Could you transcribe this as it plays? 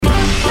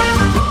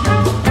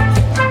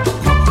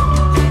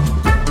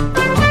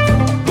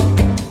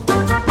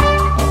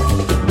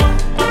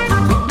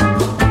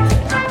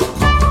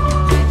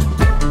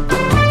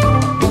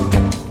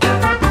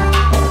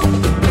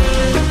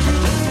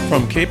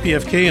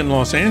KPFK in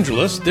Los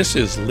Angeles, this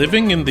is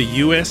Living in the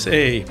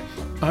USA.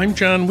 I'm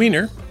John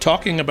Wiener,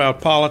 talking about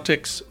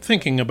politics,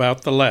 thinking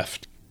about the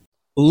left.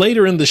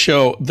 Later in the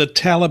show, the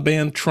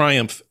Taliban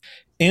triumph.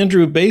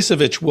 Andrew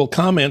Bacevich will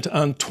comment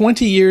on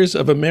 20 years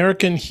of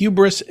American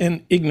hubris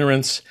and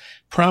ignorance,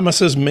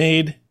 promises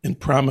made and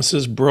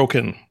promises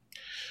broken.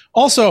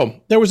 Also,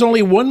 there was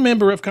only one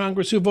member of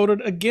Congress who voted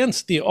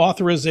against the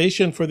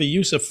authorization for the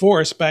use of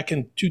force back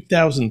in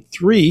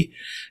 2003.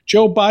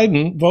 Joe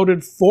Biden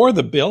voted for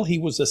the bill. He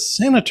was a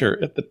senator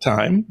at the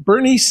time.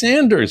 Bernie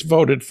Sanders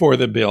voted for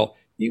the bill.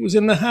 He was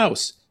in the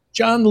House.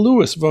 John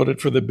Lewis voted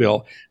for the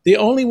bill. The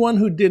only one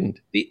who didn't,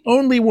 the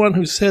only one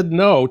who said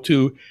no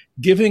to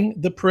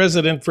giving the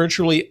president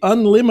virtually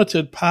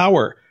unlimited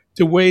power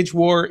to wage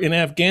war in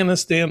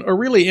Afghanistan or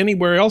really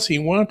anywhere else he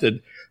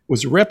wanted,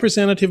 was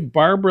Representative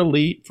Barbara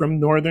Lee from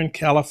Northern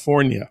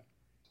California.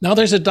 Now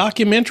there's a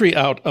documentary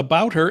out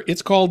about her.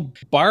 It's called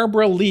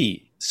Barbara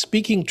Lee,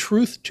 Speaking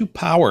Truth to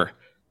Power.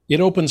 It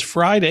opens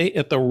Friday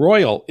at the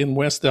Royal in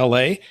West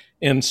LA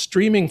and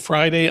streaming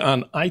Friday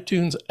on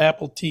iTunes,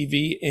 Apple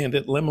TV, and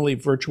at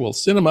Laemmle Virtual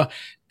Cinema.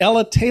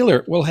 Ella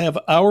Taylor will have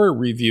our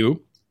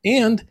review,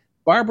 and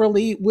Barbara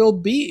Lee will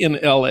be in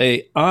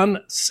LA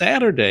on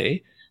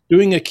Saturday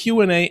doing a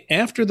Q&A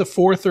after the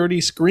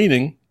 4:30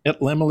 screening at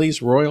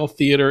Laemmle's Royal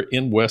Theater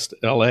in West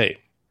LA.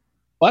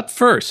 But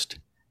first,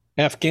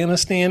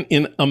 Afghanistan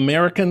in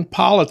American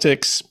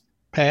politics,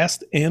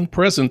 past and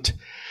present.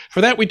 For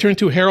that, we turn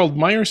to Harold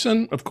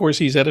Meyerson. Of course,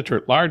 he's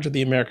editor-at-large of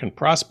the American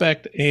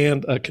Prospect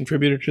and a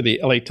contributor to the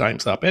LA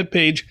Times op-ed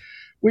page.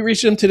 We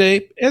reached him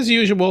today, as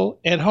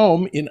usual, at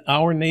home in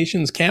our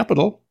nation's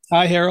capital.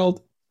 Hi,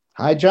 Harold.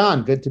 Hi,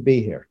 John. Good to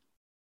be here.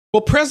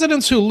 Well,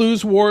 presidents who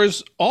lose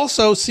wars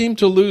also seem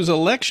to lose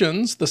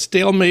elections. The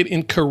stalemate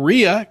in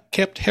Korea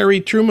kept Harry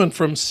Truman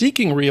from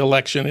seeking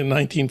re-election in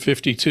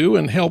 1952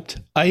 and helped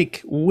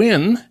Ike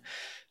win.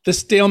 The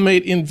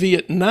stalemate in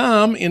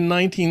Vietnam in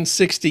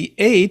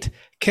 1968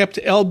 kept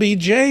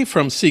LBJ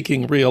from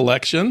seeking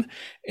re-election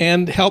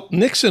and helped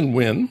Nixon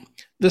win.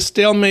 The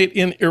stalemate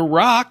in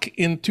Iraq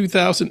in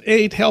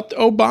 2008 helped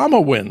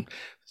Obama win.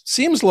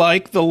 Seems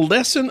like the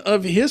lesson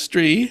of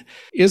history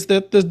is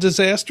that the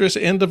disastrous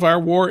end of our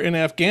war in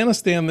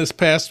Afghanistan this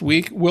past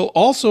week will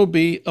also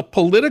be a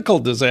political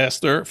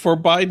disaster for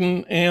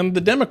Biden and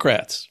the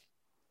Democrats.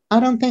 I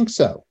don't think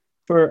so,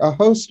 for a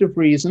host of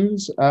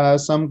reasons,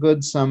 some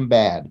good, some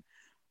bad.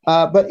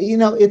 But,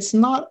 it's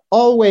not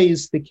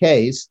always the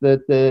case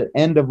that the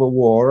end of a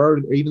war,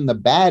 or even the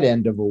bad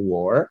end of a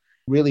war,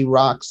 really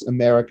rocks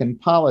American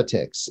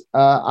politics.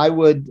 I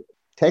would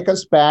take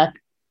us back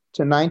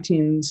to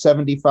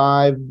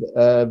 1975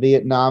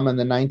 Vietnam and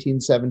the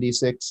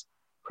 1976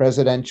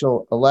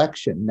 presidential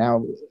election.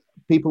 Now,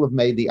 people have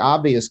made the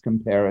obvious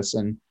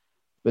comparison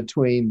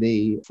between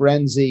the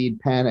frenzied,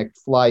 panicked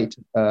flight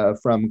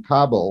from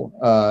Kabul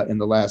in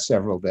the last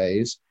several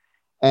days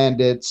and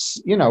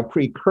its,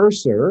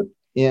 precursor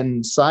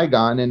in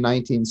Saigon in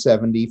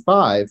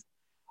 1975,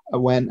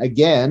 when,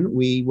 again,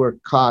 we were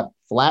caught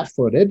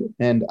flat-footed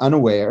and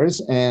unawares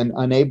and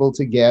unable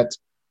to get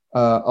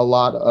a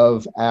lot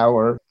of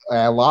our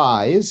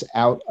allies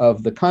out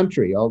of the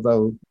country,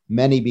 although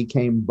many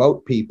became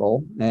boat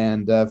people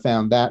and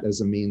found that as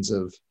a means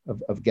of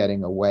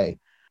getting away.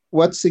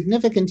 What's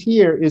significant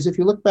here is if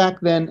you look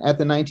back then at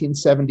the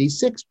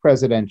 1976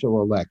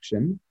 presidential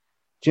election,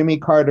 Jimmy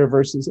Carter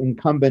versus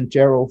incumbent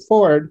Gerald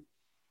Ford,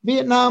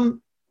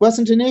 Vietnam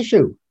wasn't an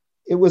issue.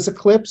 It was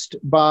eclipsed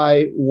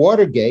by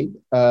Watergate.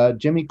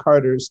 Jimmy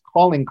Carter's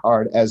calling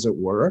card, as it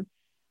were,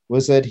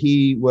 was that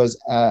he was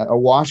a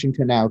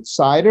Washington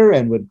outsider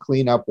and would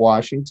clean up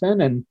Washington.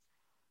 And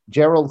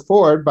Gerald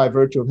Ford, by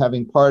virtue of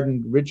having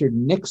pardoned Richard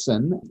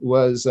Nixon,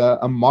 was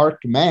a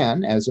marked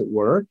man, as it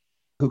were,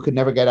 who could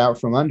never get out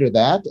from under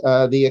that.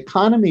 The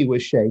economy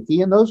was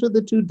shaky, and those were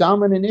the two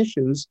dominant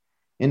issues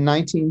in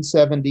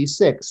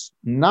 1976,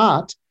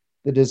 not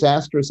the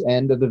disastrous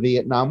end of the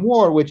Vietnam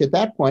War, which at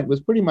that point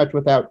was pretty much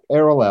without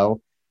parallel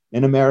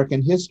in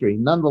American history.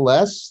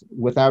 Nonetheless,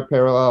 without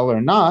parallel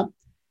or not,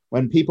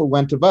 when people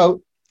went to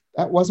vote,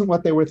 that wasn't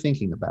what they were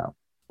thinking about.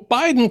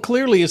 Biden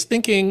clearly is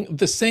thinking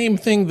the same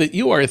thing that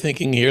you are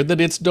thinking here,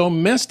 that it's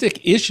domestic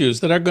issues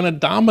that are going to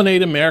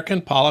dominate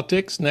American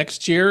politics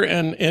next year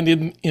and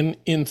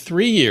in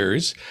 3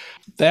 years.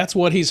 That's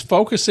what he's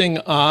focusing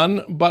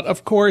on. But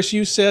of course,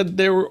 you said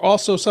there were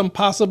also some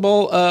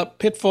possible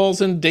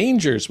pitfalls and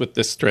dangers with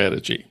this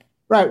strategy.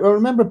 Right. Well,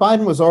 remember,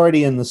 Biden was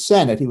already in the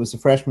Senate. He was a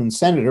freshman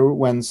senator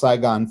when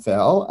Saigon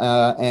fell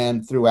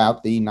and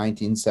throughout the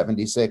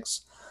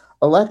 1976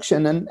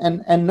 election,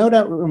 and no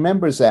doubt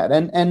remembers that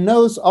and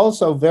knows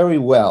also very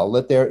well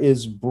that there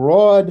is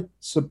broad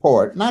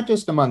support, not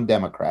just among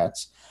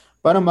Democrats,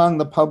 but among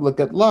the public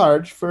at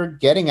large for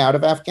getting out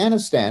of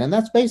Afghanistan. And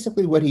that's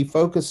basically what he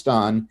focused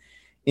on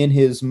in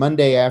his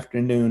Monday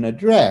afternoon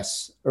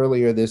address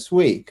earlier this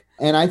week.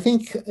 And I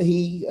think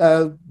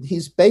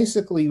he's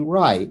basically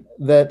right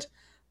that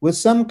with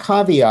some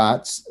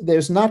caveats,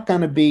 there's not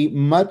going to be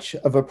much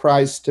of a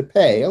price to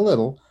pay, a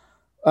little,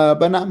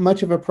 but not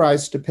much of a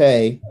price to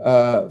pay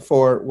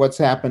for what's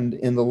happened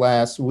in the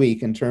last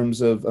week in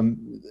terms of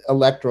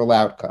electoral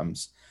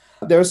outcomes.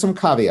 There are some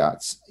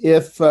caveats.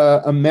 If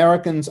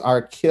Americans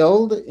are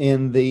killed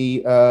in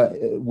the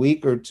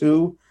week or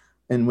two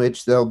in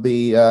which they'll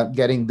be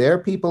getting their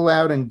people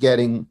out and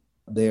getting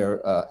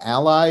their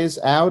allies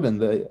out,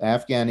 and the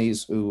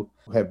Afghanis who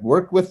have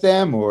worked with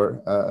them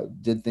or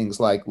did things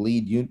like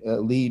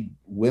lead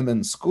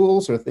women's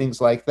schools or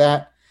things like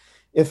that,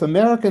 if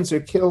Americans are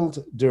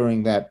killed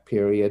during that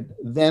period,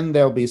 then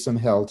there'll be some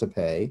hell to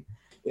pay.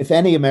 If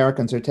any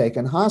Americans are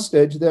taken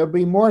hostage, there'll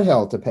be more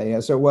hell to pay,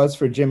 as there was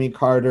for Jimmy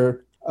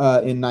Carter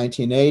in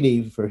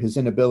 1980 for his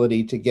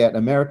inability to get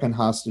American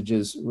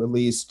hostages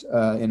released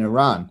in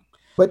Iran.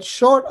 But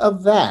short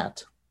of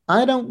that,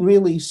 I don't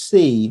really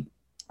see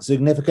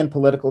significant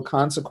political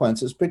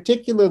consequences,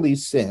 particularly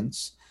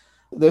since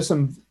there's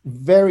some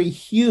very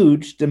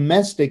huge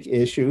domestic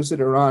issues that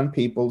are on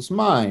people's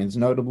minds,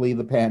 notably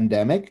the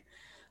pandemic,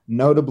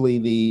 notably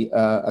the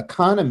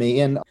economy,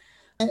 and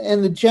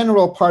the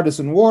general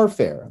partisan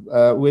warfare,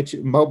 which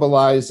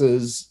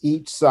mobilizes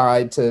each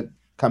side to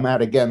come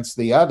out against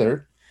the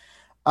other.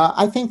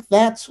 I think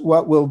that's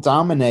what will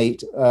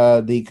dominate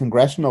the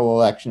congressional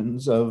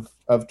elections of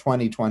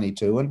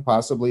 2022 and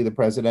possibly the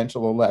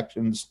presidential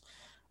elections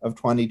of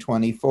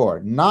 2024,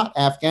 not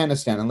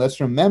Afghanistan. And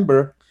let's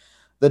remember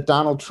that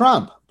Donald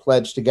Trump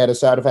pledged to get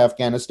us out of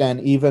Afghanistan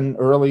even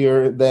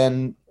earlier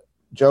than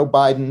Joe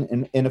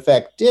Biden, in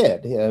effect,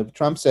 did.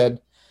 Trump said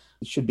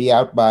it should be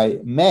out by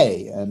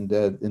May, and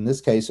in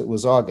this case, it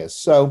was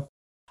August. So,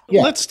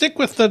 yeah. Let's stick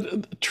with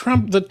the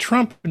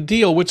Trump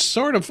deal, which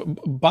sort of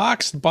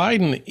boxed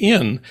Biden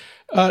in.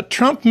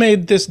 Trump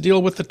made this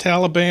deal with the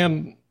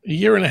Taliban a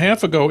year and a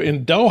half ago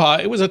in Doha.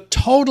 It was a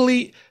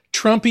totally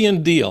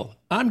Trumpian deal.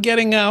 I'm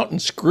getting out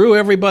and screw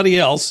everybody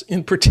else,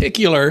 in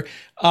particular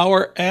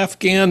our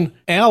Afghan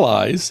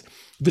allies.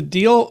 The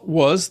deal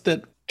was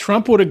that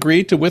Trump would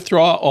agree to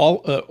withdraw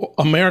all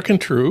American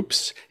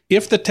troops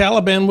if the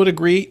Taliban would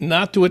agree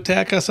not to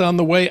attack us on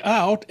the way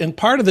out. And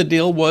part of the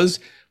deal was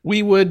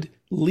we would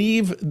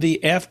leave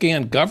the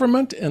Afghan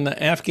government and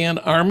the Afghan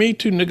army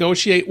to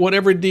negotiate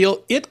whatever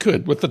deal it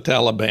could with the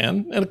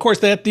Taliban. And of course,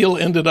 that deal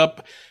ended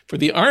up, for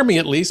the army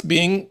at least,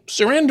 being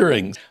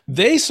surrendering.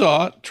 They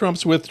saw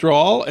Trump's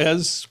withdrawal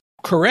as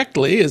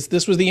correctly as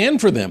this was the end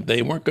for them.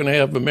 They weren't going to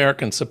have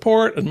American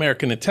support,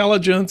 American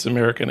intelligence,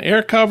 American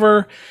air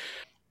cover.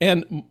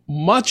 And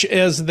much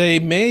as they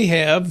may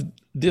have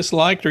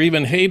disliked or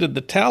even hated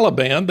the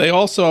Taliban, they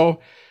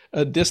also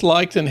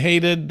disliked and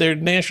hated their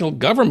national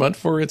government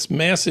for its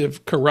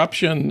massive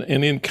corruption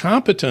and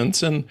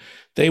incompetence, and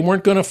they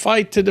weren't going to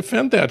fight to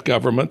defend that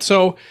government.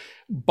 So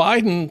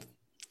Biden,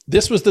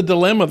 this was the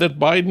dilemma that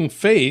Biden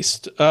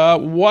faced.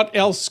 What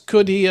else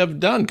could he have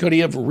done? Could he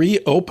have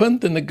reopened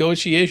the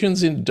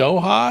negotiations in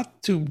Doha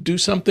to do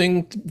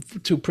something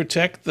to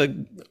protect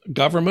the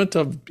government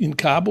in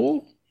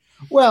Kabul?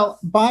 Well,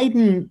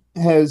 Biden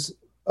has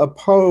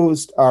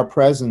opposed our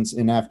presence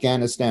in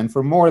Afghanistan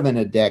for more than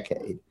a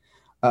decade.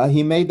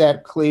 He made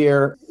that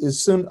clear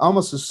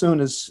almost as soon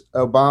as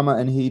Obama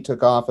and he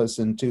took office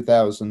in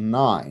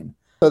 2009.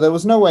 So there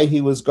was no way he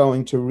was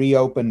going to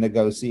reopen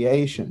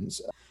negotiations.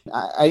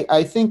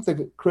 I think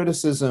the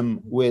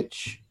criticism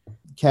which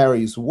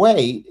carries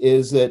weight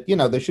is that,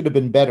 there should have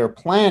been better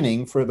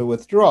planning for the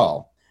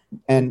withdrawal,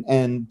 and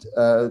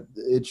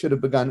it should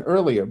have begun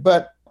earlier.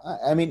 But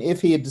I mean,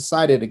 if he had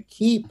decided to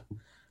keep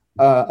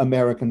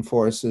American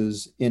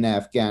forces in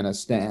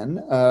Afghanistan,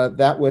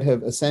 that would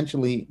have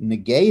essentially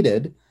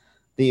negated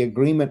the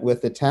agreement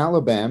with the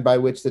Taliban by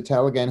which the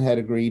Taliban had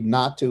agreed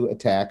not to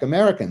attack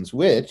Americans,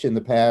 which in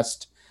the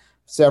past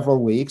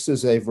several weeks,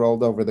 as they've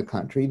rolled over the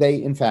country,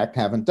 they in fact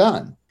haven't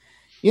done.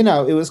 It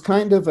was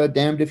kind of a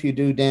damned if you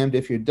do, damned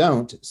if you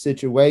don't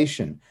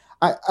situation.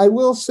 I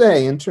will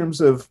say, in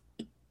terms of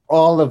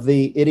all of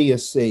the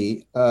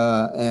idiocy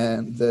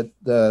and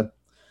that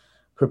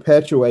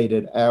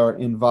perpetuated our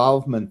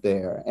involvement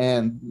there,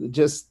 and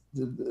just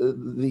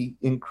the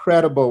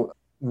incredible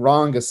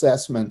wrong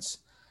assessments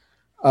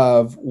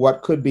of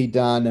what could be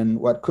done and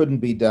what couldn't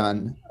be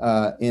done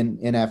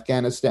in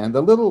Afghanistan.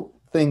 The little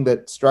thing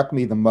that struck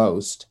me the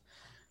most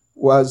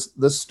was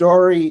the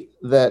story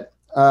that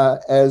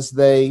as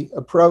they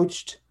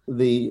approached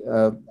the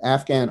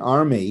Afghan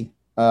army,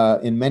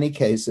 in many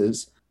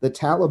cases, the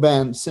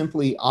Taliban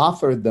simply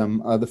offered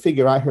them, the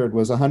figure I heard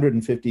was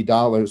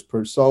 $150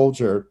 per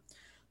soldier,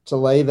 to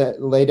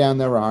lay down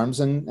their arms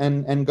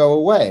and go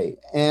away.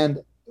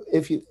 And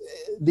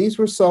these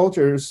were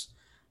soldiers,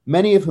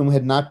 many of whom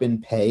had not been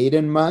paid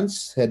in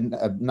months,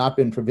 had not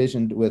been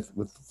provisioned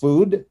with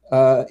food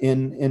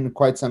in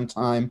quite some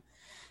time.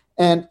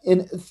 And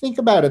think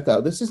about it, though.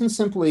 This isn't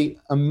simply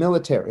a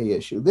military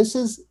issue. This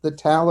is the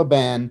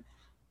Taliban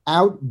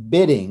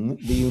outbidding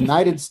the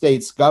United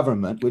States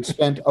government, which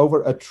spent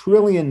over $1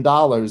 trillion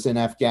in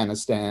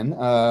Afghanistan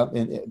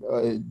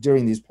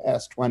during these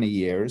past 20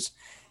 years,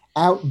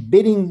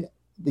 outbidding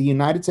the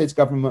United States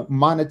government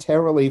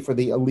monetarily for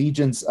the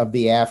allegiance of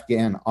the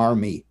Afghan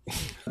army.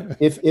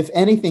 If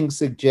anything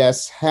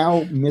suggests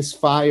how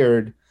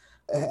misfired,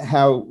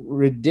 how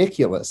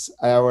ridiculous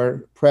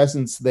our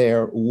presence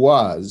there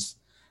was,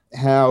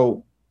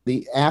 how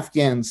the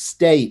Afghan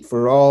state,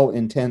 for all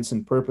intents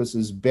and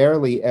purposes,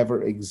 barely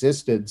ever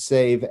existed,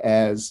 save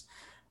as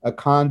a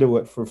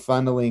conduit for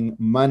funneling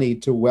money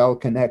to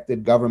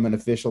well-connected government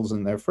officials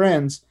and their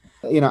friends.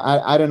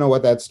 I don't know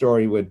what that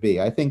story would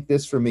be. I think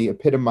this, for me,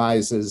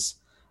 epitomizes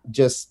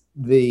just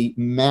the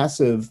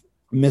massive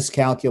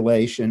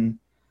miscalculation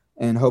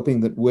and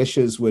hoping that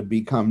wishes would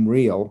become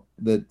real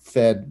that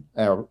fed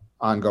our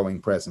ongoing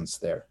presence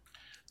there.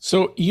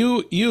 So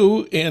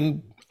you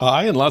and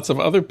I and lots of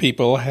other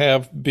people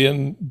have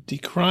been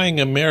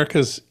decrying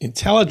America's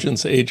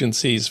intelligence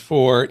agencies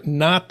for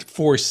not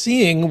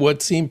foreseeing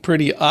what seemed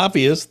pretty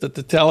obvious, that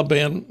the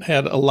Taliban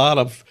had a lot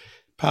of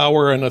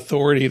power and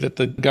authority that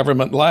the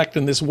government lacked.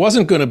 And this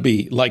wasn't going to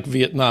be like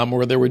Vietnam,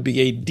 where there would be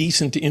a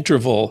decent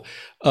interval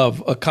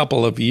of a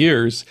couple of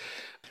years.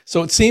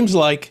 So it seems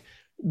like,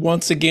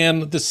 once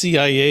again, the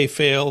CIA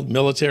failed,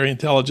 military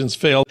intelligence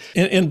failed.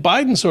 And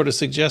Biden sort of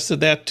suggested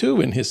that, too,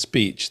 in his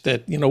speech,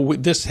 that,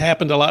 this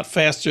happened a lot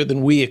faster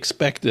than we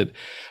expected.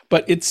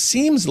 But it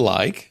seems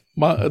like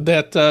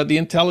that the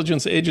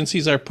intelligence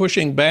agencies are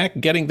pushing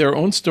back, getting their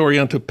own story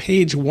onto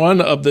page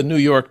 1 of the New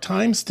York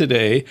Times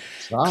today.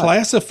 Wow.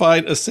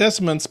 Classified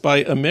assessments by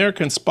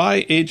American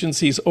spy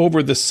agencies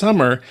over the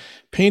summer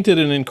painted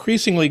an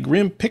increasingly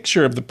grim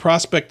picture of the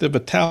prospect of a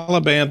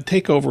Taliban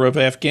takeover of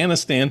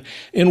Afghanistan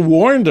and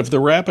warned of the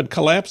rapid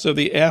collapse of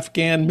the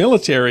Afghan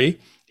military,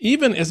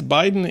 even as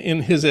Biden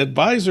and his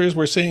advisors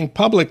were saying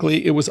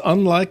publicly it was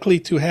unlikely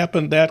to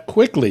happen that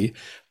quickly,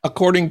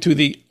 according to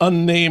the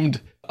unnamed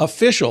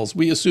officials.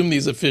 We assume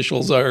these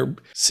officials are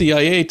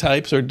CIA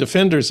types or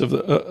defenders of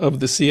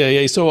the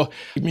CIA. So,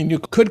 you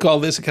could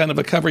call this a kind of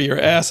a cover your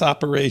ass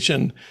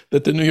operation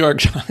that the New York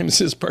Times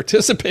is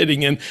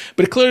participating in.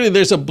 But clearly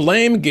there's a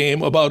blame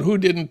game about who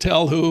didn't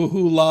tell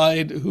who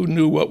lied, who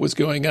knew what was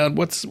going on.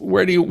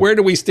 Where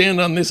do we stand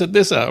on this at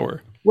this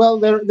hour? Well,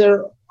 there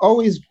are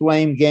always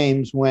blame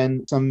games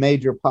when some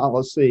major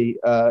policy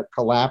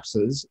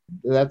collapses.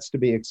 That's to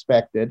be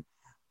expected.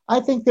 I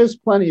think there's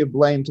plenty of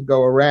blame to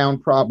go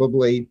around,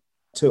 probably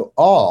to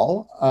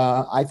all.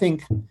 I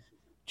think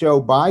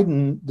Joe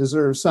Biden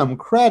deserves some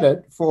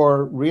credit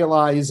for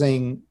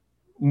realizing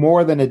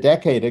more than a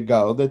decade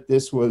ago that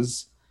this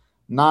was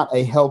not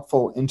a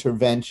helpful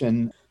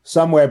intervention,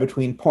 somewhere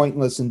between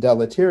pointless and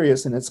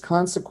deleterious in its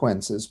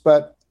consequences.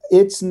 But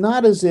it's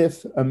not as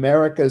if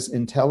America's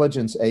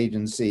intelligence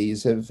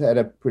agencies have had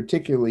a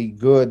particularly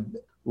good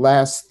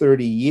last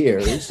 30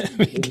 years.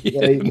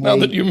 Now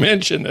that you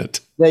mention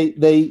it.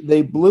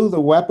 They blew the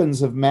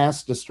weapons of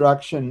mass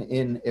destruction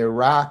in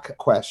Iraq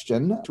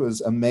question, which was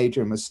a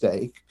major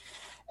mistake.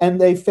 And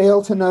they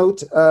failed to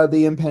note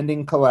the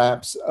impending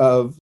collapse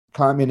of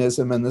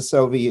communism and the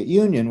Soviet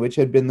Union, which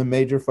had been the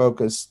major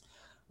focus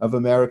of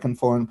American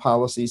foreign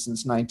policy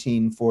since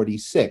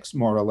 1946,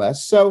 more or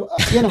less. So,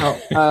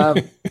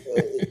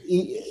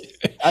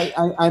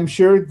 I'm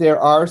sure there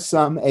are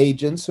some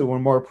agents who were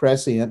more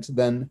prescient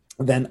than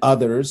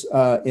others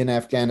in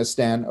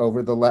Afghanistan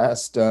over the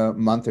last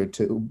month or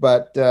two.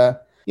 But,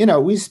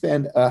 we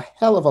spend a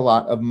hell of a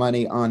lot of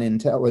money on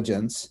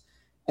intelligence,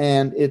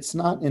 and it's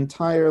not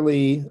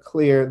entirely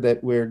clear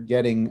that we're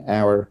getting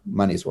our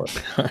money's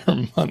worth.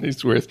 Our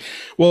money's worth.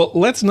 Well,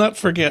 let's not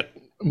forget,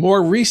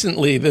 more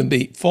recently than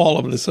the fall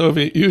of the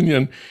Soviet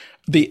Union,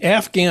 the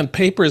Afghan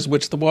Papers,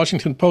 which the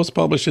Washington Post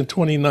published in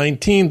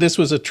 2019, this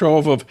was a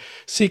trove of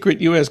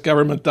secret U.S.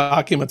 government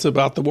documents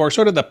about the war,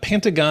 sort of the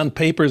Pentagon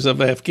Papers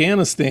of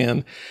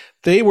Afghanistan.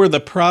 They were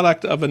the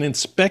product of an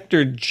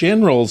inspector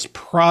general's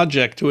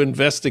project to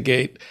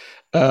investigate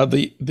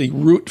the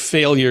root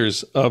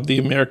failures of the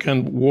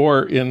American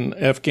war in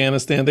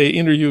Afghanistan. They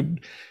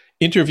interviewed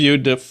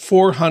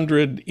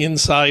 400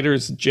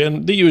 insiders, the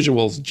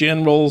usuals,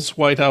 generals,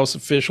 White House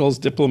officials,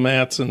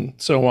 diplomats, and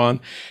so on.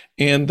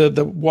 And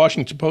the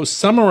Washington Post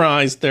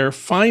summarized their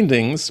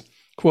findings.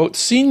 Quote,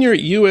 senior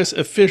U.S.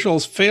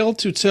 officials failed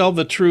to tell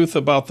the truth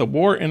about the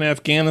war in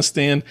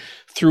Afghanistan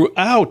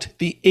throughout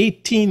the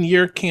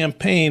 18-year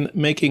campaign,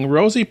 making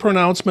rosy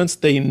pronouncements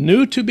they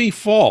knew to be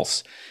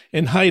false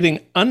and hiding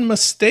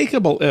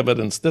unmistakable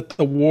evidence that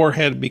the war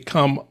had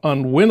become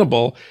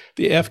unwinnable.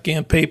 The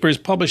Afghan Papers,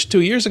 published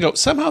 2 years ago,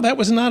 somehow that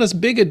was not as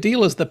big a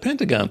deal as the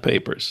Pentagon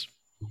Papers.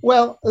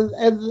 Well,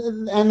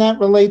 and that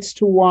relates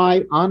to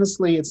why,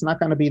 honestly, it's not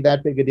going to be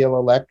that big a deal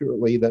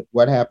electorally that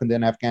what happened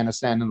in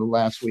Afghanistan in the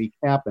last week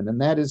happened.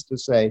 And that is to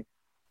say,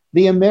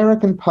 the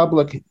American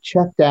public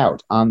checked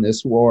out on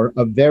this war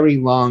a very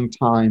long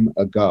time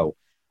ago,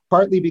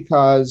 partly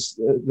because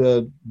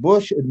the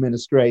Bush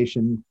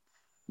administration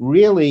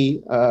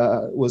really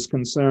was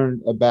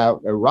concerned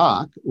about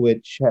Iraq,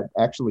 which had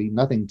actually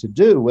nothing to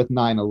do with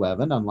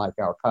 9/11, unlike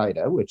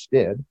al-Qaeda, which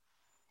did.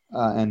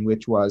 And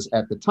which was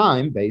at the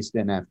time based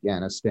in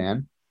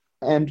Afghanistan,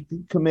 and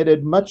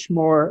committed much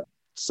more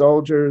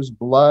soldiers,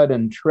 blood,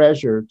 and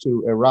treasure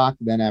to Iraq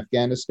than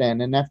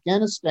Afghanistan. And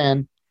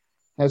Afghanistan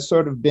has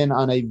sort of been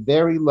on a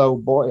very low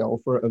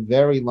boil for a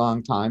very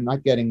long time,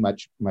 not getting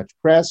much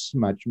press,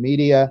 much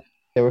media.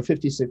 There were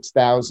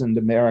 56,000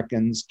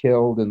 Americans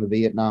killed in the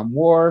Vietnam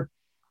War.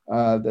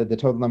 The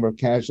total number of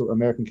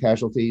American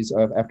casualties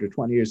after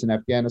 20 years in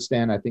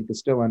Afghanistan, I think, is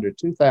still under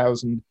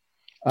 2,000.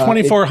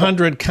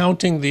 2,400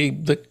 counting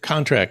the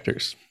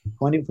contractors.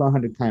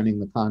 2,400 counting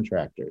the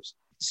contractors.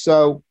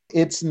 So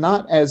it's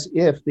not as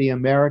if the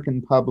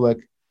American public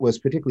was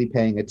particularly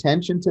paying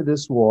attention to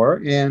this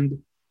war. And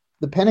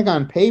the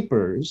Pentagon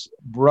Papers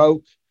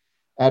broke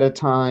at a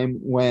time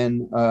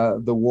when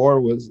the war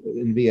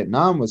in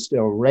Vietnam was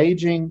still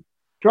raging.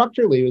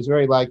 Structurally, it was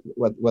very like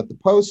what the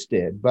Post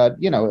did, but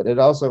it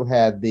also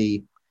had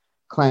the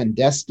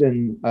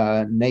clandestine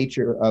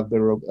nature of the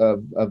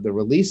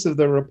release of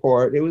the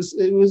report. It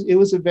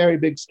was a very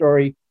big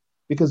story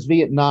because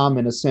Vietnam,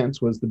 in a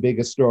sense, was the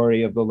biggest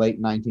story of the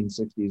late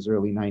 1960s,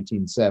 early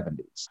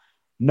 1970s.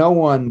 No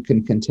one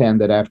can contend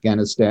that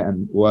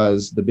Afghanistan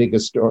was the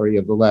biggest story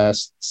of the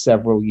last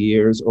several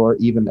years, or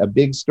even a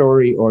big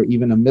story, or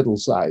even a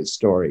middle-sized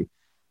story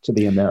to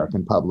the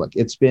American public.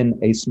 It's been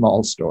a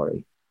small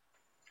story.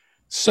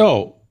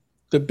 So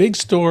the big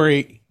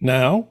story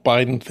now,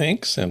 Biden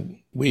thinks, and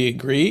we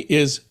agree,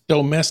 is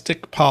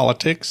domestic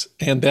politics.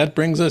 And that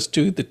brings us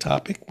to the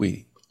topic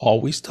we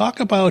always talk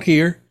about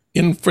here,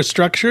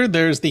 infrastructure.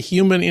 There's the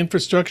human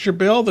infrastructure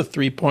bill, the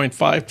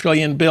 $3.5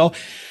 trillion bill.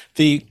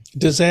 The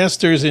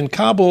disasters in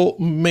Kabul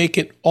make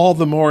it all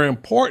the more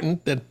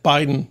important that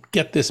Biden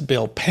get this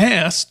bill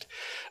passed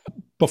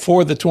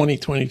before the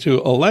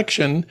 2022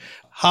 election.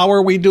 How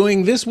are we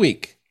doing this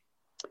week?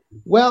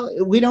 Well,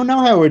 we don't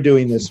know how we're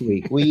doing this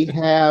week. We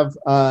have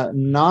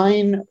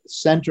 9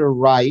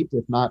 center-right,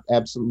 if not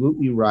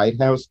absolutely right,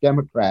 House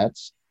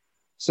Democrats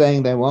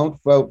saying they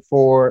won't vote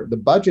for the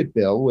budget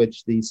bill,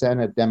 which the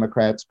Senate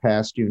Democrats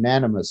passed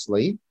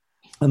unanimously,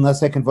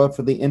 unless they can vote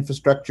for the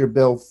infrastructure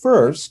bill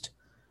first.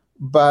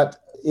 But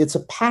it's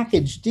a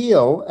package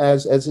deal,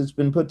 as it's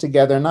been put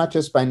together, not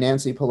just by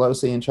Nancy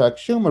Pelosi and Chuck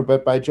Schumer,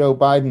 but by Joe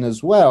Biden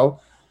as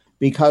well,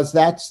 because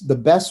that's the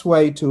best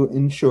way to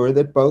ensure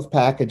that both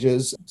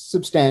packages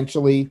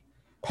substantially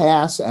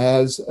pass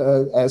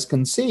as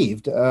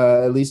conceived,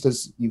 at least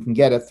as you can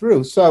get it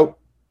through. So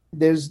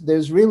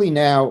there's really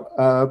now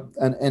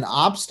an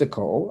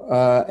obstacle,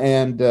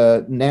 and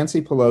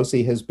Nancy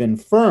Pelosi has been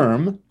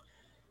firm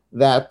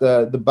that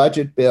the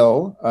budget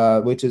bill,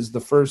 which is the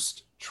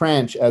first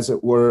tranche, as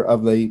it were,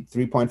 of the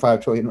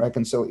 $3.5 trillion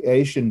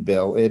reconciliation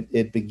bill,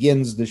 it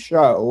begins the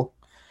show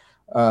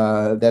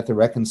that the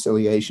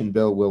reconciliation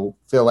bill will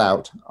fill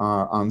out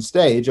on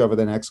stage over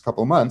the next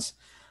couple of months.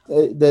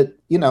 That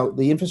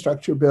the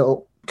infrastructure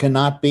bill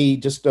cannot be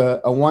just a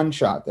one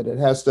shot. That it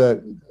has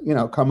to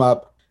come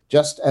up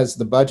just as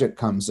the budget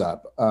comes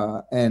up,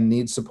 and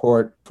needs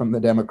support from the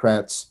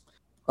Democrats.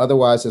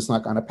 Otherwise, it's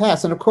not going to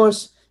pass. And of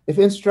course, if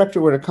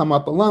infrastructure were to come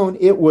up alone,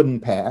 it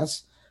wouldn't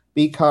pass,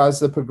 because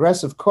the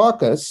Progressive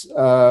Caucus,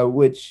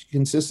 which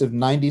consists of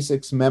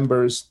 96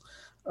 members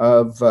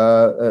of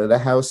the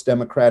House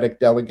Democratic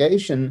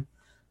delegation,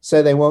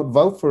 say they won't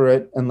vote for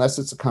it unless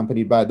it's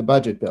accompanied by the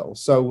budget bill.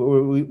 So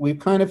we've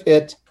kind of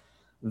hit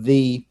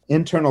the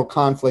internal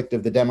conflict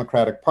of the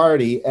Democratic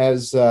Party,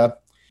 as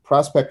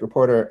Prospect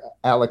reporter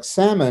Alex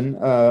Salmon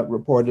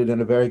reported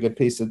in a very good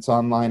piece that's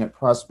online at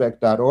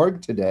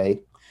prospect.org today.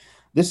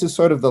 This is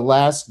sort of the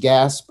last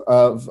gasp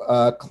of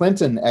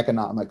Clinton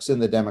economics in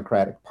the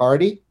Democratic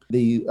Party.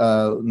 The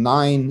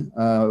 9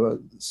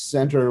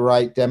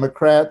 center-right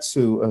Democrats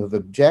who have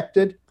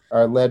objected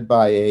are led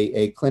by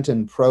a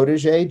Clinton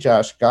protege,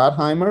 Josh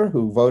Gottheimer,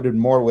 who voted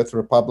more with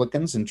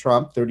Republicans and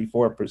Trump,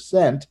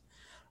 34%,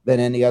 than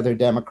any other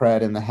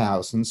Democrat in the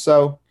House. And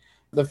so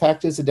the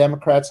fact is the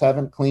Democrats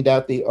haven't cleaned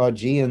out the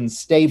Augean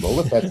stable,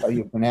 if that's how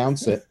you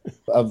pronounce it,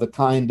 of the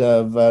kind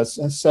of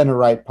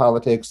center-right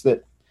politics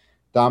that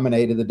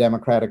dominated the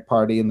Democratic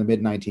Party in the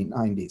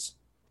mid-1990s.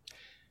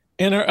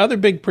 And our other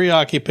big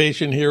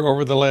preoccupation here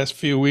over the last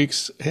few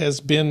weeks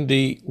has been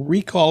the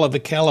recall of the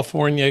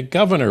California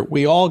governor.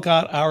 We all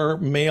got our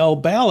mail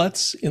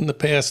ballots in the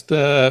past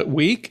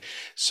week.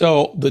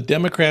 So the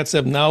Democrats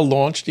have now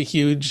launched a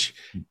huge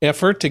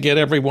effort to get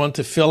everyone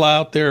to fill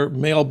out their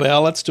mail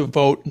ballots to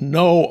vote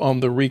no on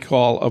the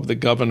recall of the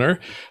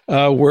governor.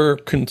 We're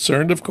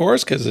concerned, of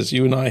course, because as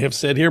you and I have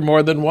said here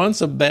more than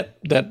once, of that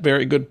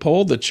very good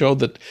poll that showed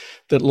that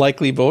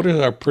likely voters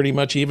are pretty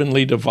much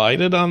evenly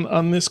divided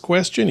on this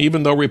question,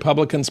 even though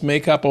Republicans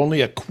make up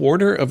only a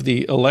quarter of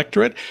the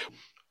electorate.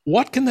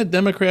 What can the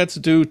Democrats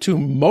do to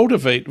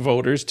motivate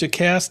voters to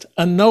cast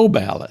a no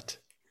ballot?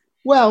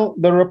 Well,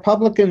 the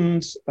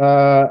Republicans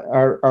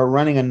are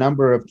running a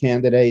number of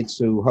candidates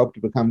who hope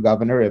to become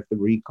governor if the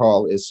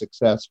recall is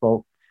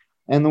successful.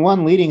 And the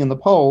one leading in the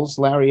polls,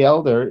 Larry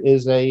Elder,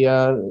 is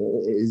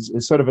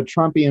sort of a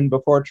Trumpian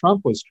before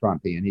Trump was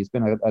Trumpian. He's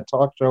been a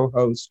talk show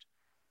host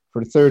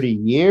for 30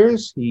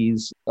 years.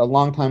 He's a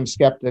longtime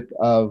skeptic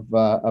of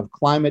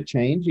climate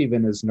change,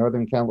 even as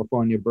Northern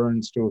California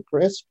burns to a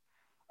crisp.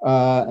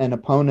 an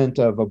opponent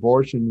of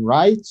abortion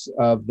rights,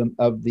 of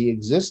the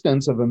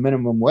existence of a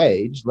minimum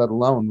wage, let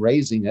alone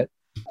raising it.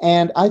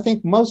 And I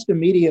think most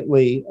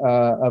immediately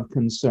of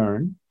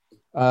concern,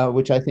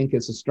 which I think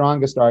is the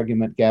strongest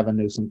argument Gavin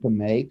Newsom can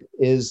make,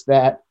 is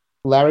that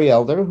Larry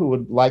Elder, who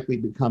would likely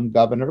become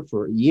governor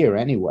for a year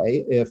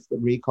anyway, if the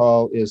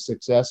recall is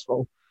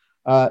successful,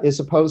 is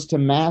opposed to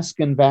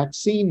mask and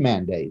vaccine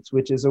mandates,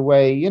 which is a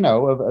way,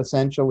 of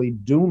essentially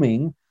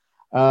dooming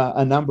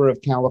a number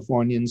of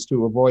Californians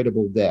to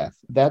avoidable death.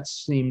 That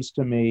seems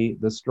to me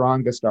the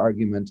strongest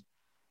argument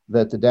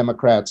that the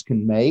Democrats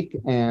can make.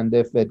 And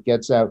if it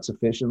gets out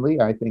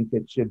sufficiently, I think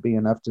it should be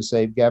enough to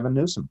save Gavin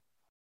Newsom.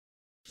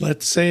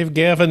 Let's save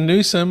Gavin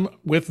Newsom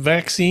with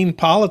vaccine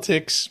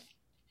politics.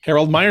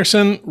 Harold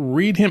Meyerson,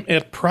 read him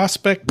at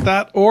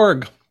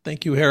prospect.org.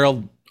 Thank you,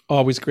 Harold.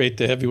 Always great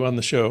to have you on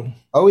the show.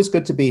 Always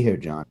good to be here,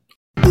 John.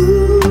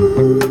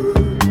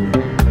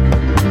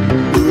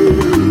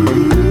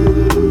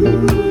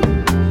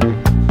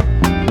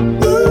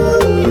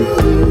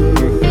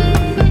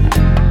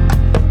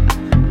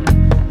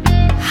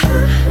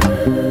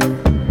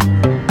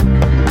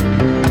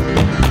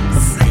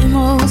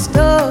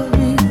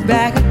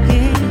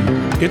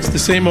 It's the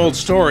same old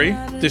story.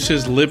 This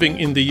is Living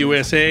in the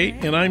USA,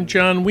 and I'm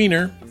John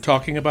Wiener,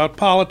 talking about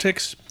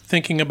politics,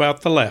 thinking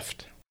about the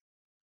left.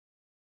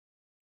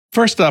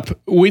 First up,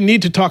 we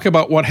need to talk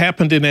about what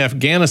happened in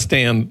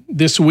Afghanistan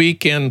this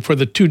week and for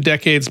the 2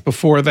 decades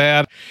before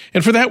that.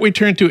 And for that, we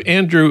turn to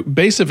Andrew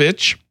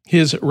Bacevich.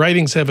 His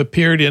writings have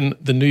appeared in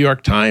the New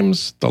York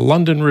Times, the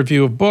London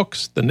Review of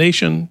Books, The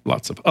Nation,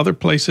 lots of other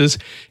places.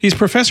 He's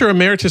Professor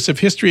Emeritus of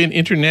History and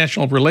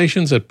International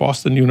Relations at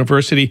Boston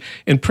University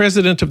and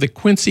president of the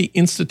Quincy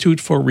Institute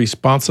for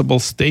Responsible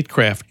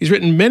Statecraft. He's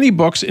written many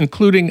books,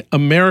 including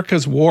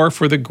America's War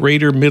for the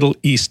Greater Middle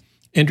East.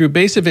 Andrew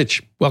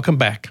Bacevich, welcome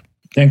back.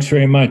 Thanks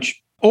very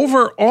much.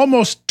 Over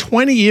almost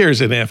 20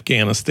 years in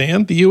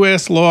Afghanistan, the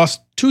U.S.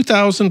 lost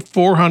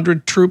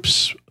 2,400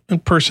 troops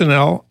and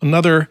personnel.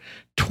 Another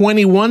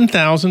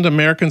 21,000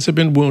 Americans have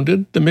been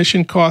wounded. The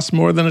mission cost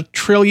more than $1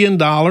 trillion,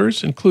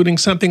 including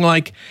something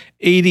like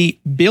 $80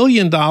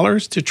 billion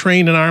to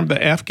train and arm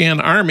the Afghan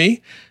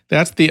army.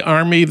 That's the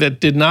army that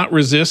did not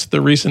resist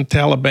the recent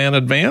Taliban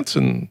advance,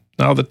 and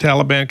now the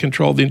Taliban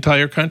control the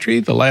entire country.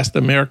 The last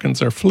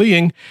Americans are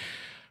fleeing.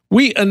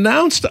 We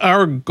announced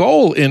our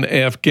goal in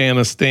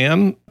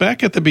Afghanistan.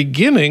 Back at the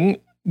beginning,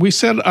 we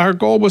said our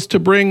goal was to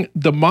bring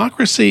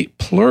democracy,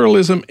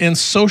 pluralism, and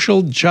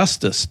social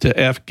justice to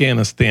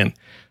Afghanistan.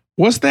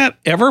 Was that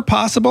ever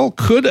possible?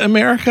 Could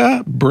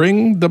America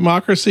bring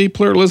democracy,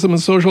 pluralism,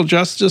 and social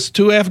justice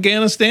to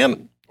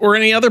Afghanistan or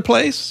any other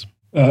place?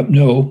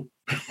 No.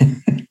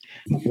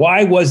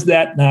 Why was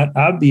that not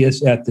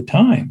obvious at the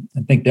time?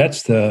 I think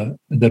that's the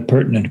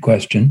pertinent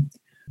question.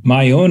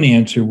 My own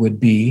answer would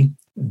be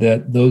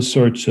that those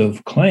sorts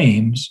of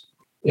claims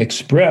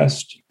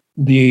expressed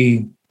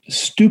the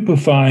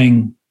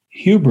stupefying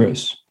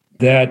hubris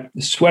that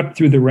swept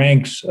through the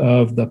ranks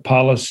of the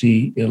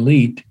policy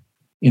elite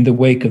in the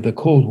wake of the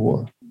Cold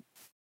War.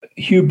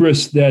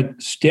 Hubris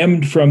that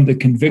stemmed from the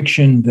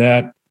conviction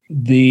that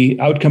the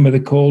outcome of the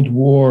Cold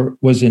War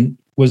was an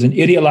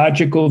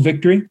ideological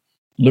victory.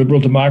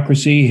 Liberal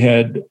democracy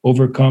had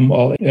overcome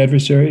all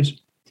adversaries.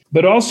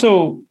 But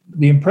also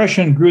the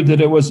impression grew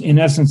that it was, in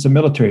essence, a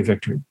military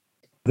victory,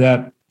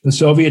 that the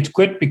Soviets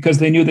quit because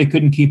they knew they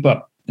couldn't keep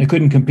up. They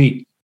couldn't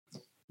compete.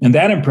 And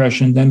that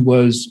impression then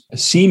was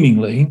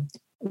seemingly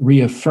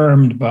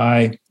reaffirmed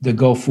by the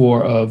Gulf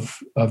War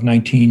of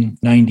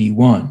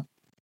 1991.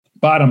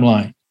 Bottom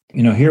line,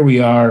 here we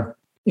are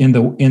in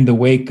the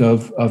wake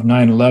of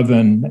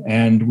 9/11,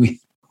 and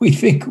we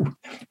think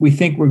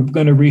we're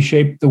going to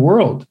reshape the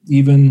world,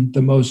 even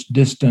the most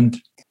distant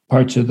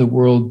parts of the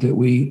world that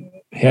we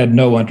had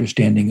no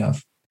understanding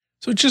of.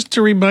 So just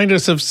to remind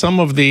us of some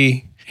of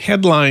the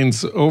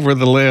headlines over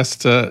the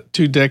last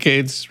 2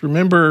 decades,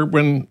 remember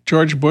when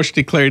George Bush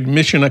declared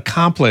mission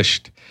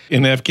accomplished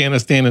in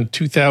Afghanistan in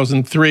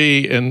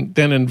 2003 and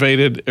then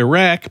invaded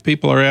Iraq?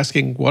 People are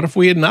asking, what if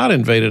we had not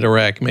invaded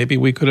Iraq? Maybe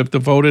we could have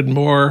devoted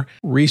more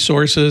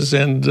resources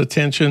and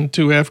attention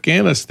to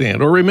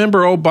Afghanistan. Or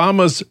remember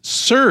Obama's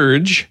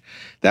surge.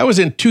 That was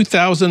in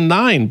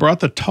 2009, brought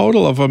the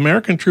total of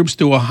American troops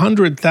to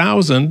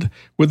 100,000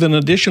 with an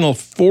additional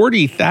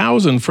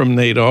 40,000 from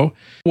NATO.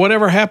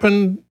 Whatever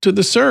happened to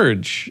the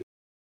surge?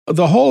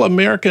 The whole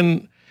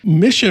American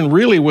mission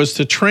really was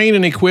to train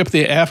and equip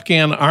the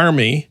Afghan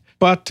army.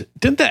 But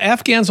didn't the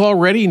Afghans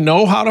already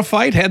know how to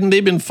fight? Hadn't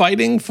they been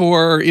fighting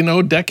for,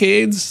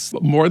 decades,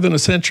 more than a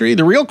century?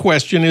 The real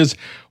question is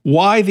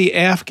why the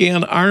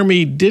Afghan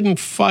army didn't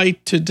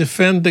fight to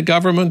defend the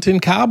government in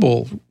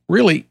Kabul,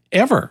 really,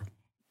 ever.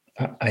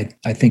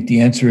 I think the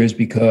answer is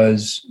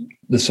because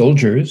the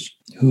soldiers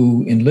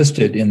who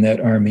enlisted in that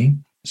army,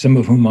 some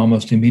of whom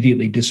almost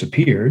immediately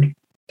disappeared,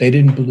 they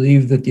didn't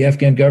believe that the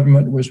Afghan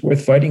government was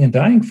worth fighting and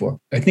dying for.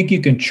 I think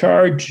you can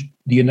charge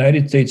the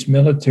United States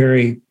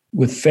military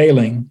with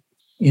failing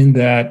in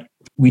that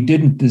we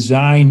didn't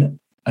design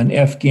an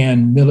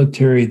Afghan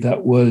military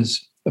that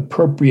was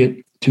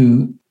appropriate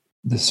to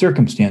the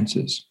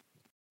circumstances.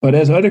 But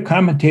as other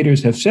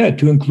commentators have said,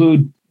 to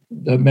include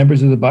the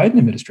members of the Biden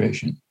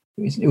administration,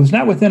 it was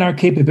not within our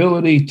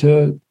capability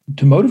to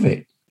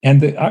motivate.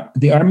 And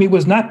the Army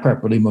was not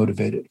properly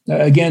motivated.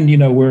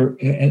 Again,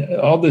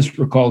 all this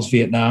recalls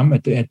Vietnam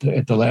at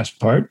the last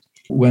part,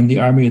 when the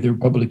Army of the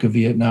Republic of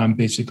Vietnam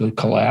basically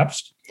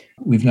collapsed.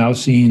 We've now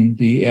seen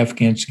the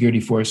Afghan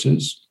security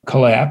forces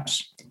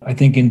collapse. I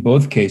think in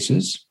both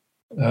cases,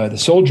 the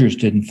soldiers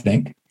didn't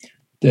think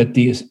that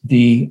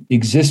the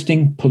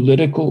existing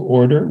political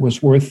order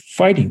was worth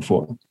fighting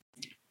for.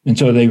 And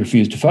so they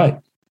refused to fight.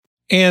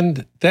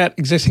 And that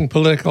existing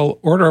political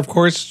order, of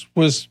course,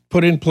 was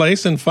put in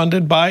place and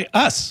funded by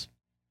us.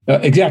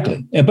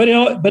 Exactly. But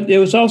it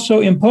was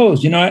also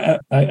imposed.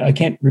 I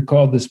can't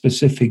recall the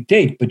specific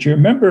date, but you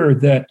remember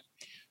that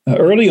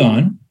early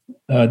on,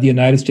 the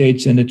United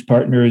States and its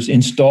partners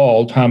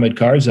installed Hamid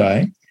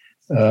Karzai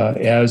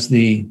as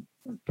the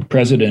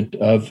president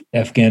of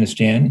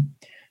Afghanistan.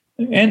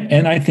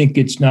 And I think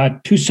it's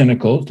not too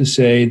cynical to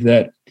say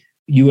that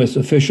U.S.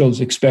 officials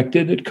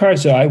expected that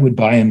Karzai would,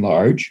 by and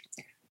large,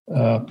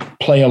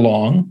 play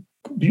along,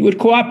 he would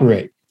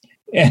cooperate.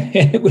 And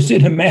it was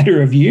in a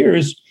matter of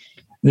years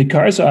that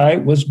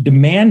Karzai was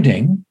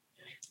demanding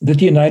that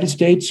the United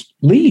States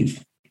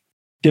leave,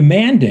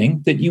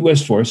 demanding that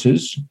U.S.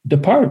 forces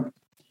depart,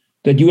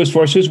 that U.S.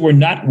 forces were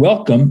not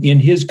welcome in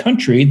his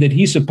country that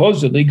he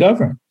supposedly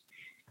governed.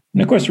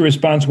 And of course, the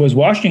response was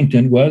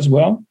Washington was,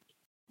 well,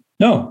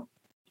 no,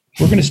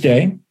 we're going to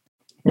stay.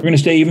 We're going to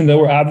stay even though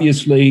we're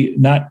obviously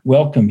not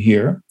welcome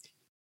here.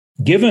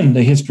 Given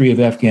the history of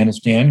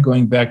Afghanistan,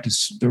 going back to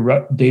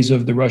the days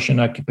of the Russian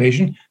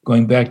occupation,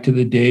 going back to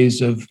the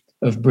days of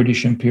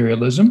British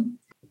imperialism,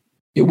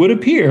 it would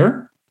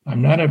appear,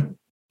 I'm not a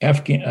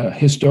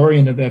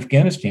historian of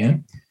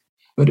Afghanistan,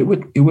 but it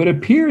would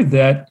appear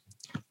that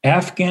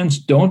Afghans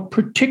don't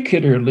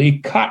particularly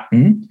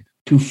cotton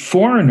to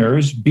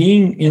foreigners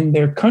being in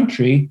their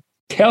country,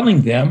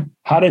 telling them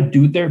how to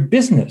do their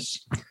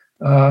business,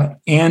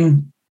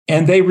 and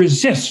they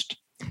resist.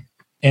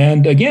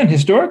 And again,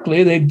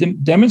 historically,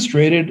 they've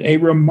demonstrated a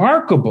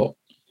remarkable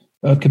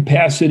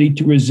capacity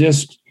to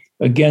resist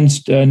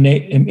against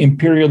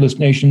imperialist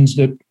nations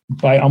that,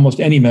 by almost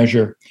any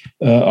measure,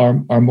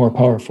 are more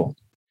powerful.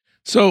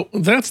 So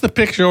that's the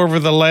picture over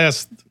the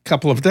last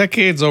couple of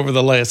decades, over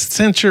the last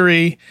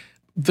century.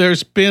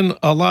 There's been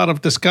a lot of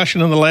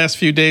discussion in the last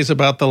few days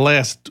about the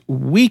last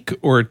week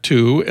or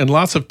two, and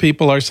lots of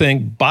people are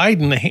saying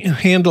Biden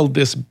handled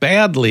this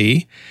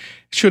badly,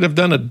 should have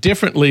done it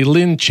differently.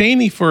 Lynn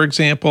Cheney, for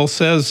example,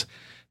 says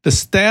the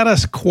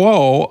status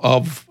quo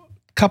of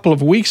a couple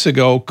of weeks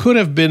ago could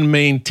have been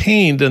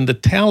maintained and the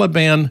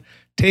Taliban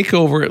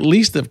takeover, at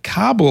least of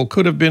Kabul,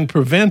 could have been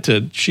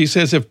prevented. She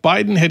says if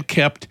Biden had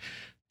kept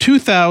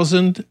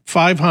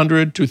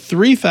 2,500 to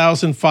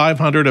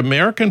 3,500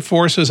 American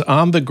forces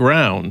on the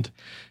ground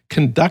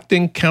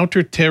conducting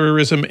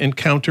counterterrorism and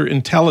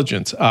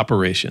counterintelligence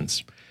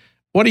operations.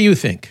 What do you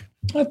think?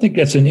 I think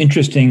that's an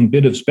interesting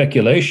bit of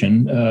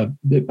speculation.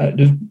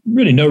 There's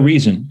really no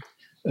reason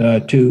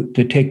to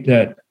take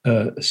that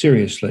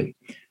seriously.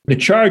 The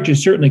charge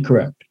is certainly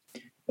correct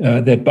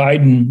that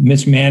Biden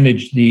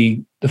mismanaged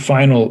the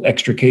final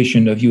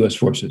extrication of U.S.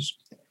 forces,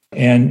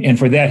 and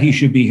for that he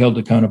should be held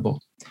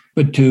accountable.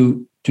 But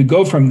to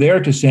go from there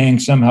to saying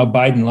somehow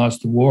Biden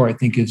lost the war, I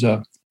think is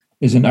an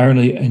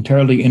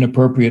entirely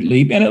inappropriate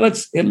leap, and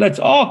it lets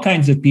all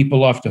kinds of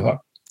people off the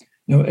hook.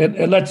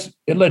 It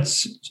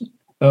lets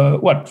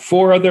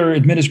 4 other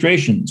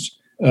administrations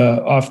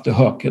off the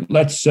hook. It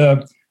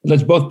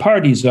lets both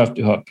parties off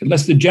the hook. It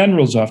lets the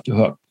generals off the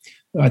hook.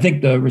 I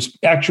think the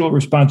actual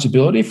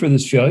responsibility for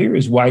this failure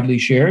is widely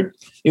shared.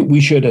 We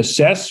should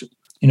assess,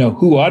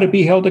 who ought to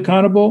be held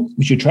accountable.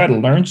 We should try to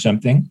learn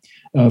something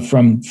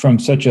from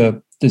such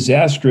a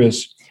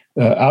disastrous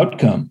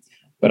outcome.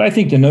 But I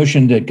think the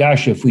notion that,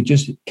 gosh, if we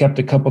just kept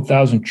a couple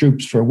thousand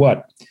troops for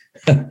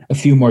a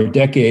few more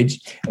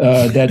decades,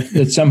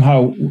 that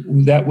somehow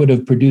that would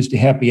have produced a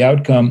happy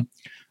outcome.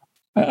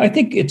 I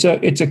think it's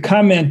a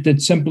comment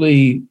that's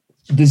simply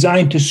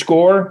designed to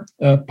score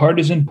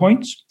partisan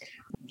points.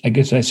 I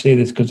guess I say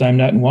this because I'm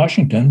not in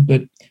Washington,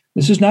 but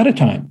this is not a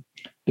time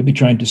to be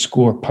trying to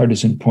score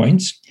partisan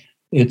points.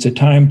 It's a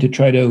time to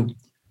try to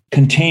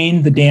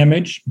contain the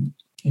damage,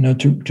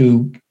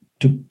 to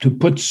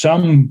put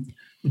some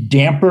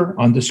damper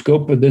on the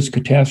scope of this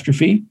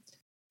catastrophe,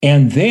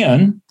 and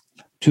then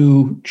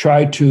to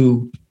try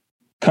to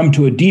come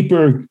to a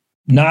deeper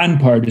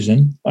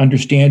nonpartisan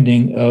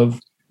understanding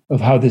of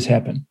how this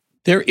happened.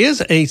 There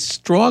is a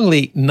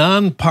strongly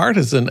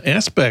nonpartisan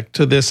aspect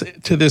to this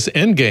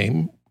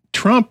endgame.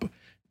 Trump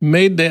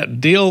made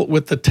that deal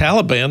with the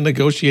Taliban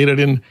negotiated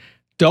in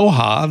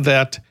Doha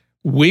that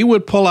we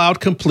would pull out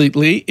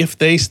completely if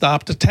they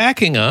stopped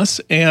attacking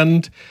us,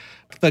 and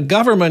the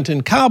government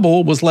in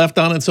Kabul was left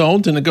on its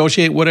own to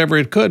negotiate whatever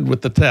it could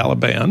with the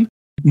Taliban.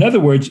 In other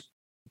words,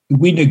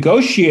 we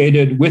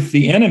negotiated with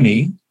the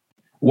enemy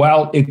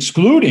while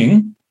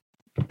excluding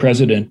the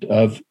president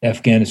of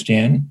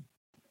Afghanistan.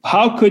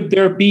 How could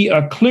there be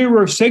a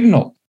clearer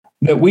signal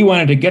that we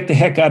wanted to get the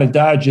heck out of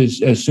Dodge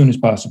as soon as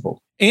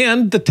possible.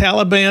 And the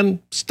Taliban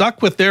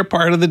stuck with their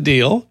part of the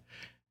deal,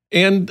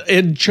 and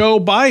Joe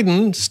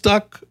Biden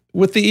stuck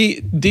with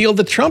the deal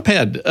that Trump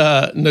had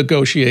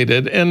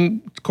negotiated.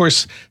 And of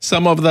course,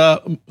 some of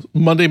the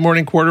Monday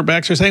morning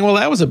quarterbacks are saying, well,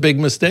 that was a big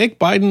mistake.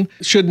 Biden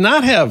should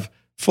not have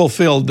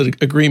fulfilled the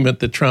agreement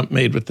that Trump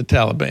made with the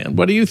Taliban.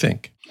 What do you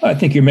think? I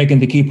think you're making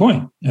the key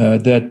point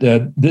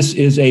that this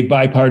is a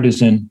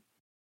bipartisan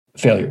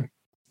failure.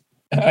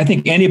 I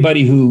think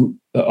anybody who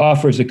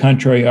offers a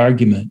contrary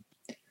argument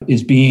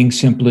is being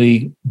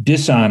simply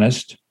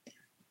dishonest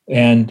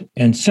and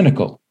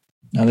cynical.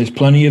 Now, there's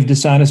plenty of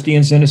dishonesty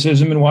and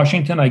cynicism in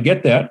Washington. I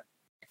get that.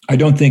 I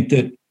don't think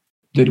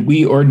that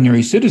we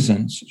ordinary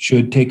citizens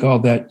should take all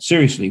that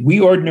seriously. We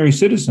ordinary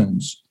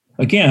citizens,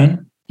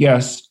 again,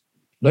 yes,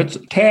 let's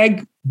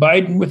tag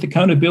Biden with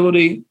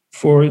accountability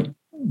for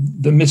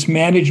the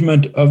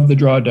mismanagement of the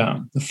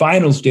drawdown, the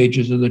final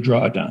stages of the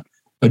drawdown,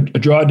 a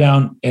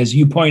drawdown, as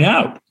you point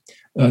out,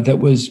 that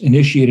was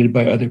initiated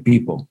by other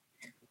people.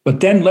 But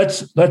then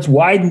let's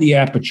widen the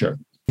aperture,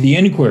 the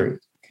inquiry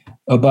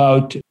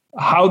about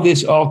how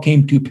this all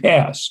came to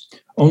pass.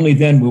 Only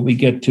then will we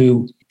get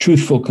to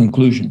truthful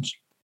conclusions.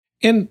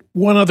 And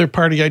one other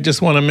party I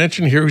just want to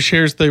mention here who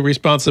shares the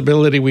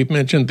responsibility. We've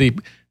mentioned the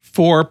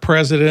 4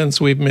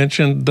 presidents. We've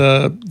mentioned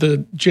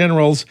the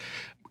generals.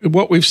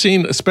 What we've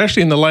seen,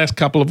 especially in the last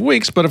couple of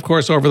weeks, but of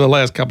course over the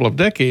last couple of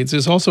decades,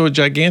 is also a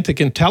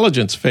gigantic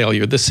intelligence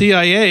failure. The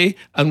CIA,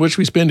 on which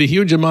we spend a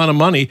huge amount of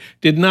money,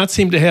 did not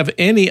seem to have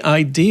any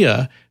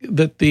idea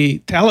that the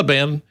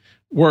Taliban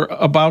were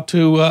about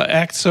to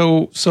act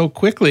so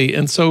quickly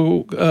and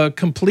so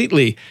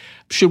completely.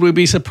 Should we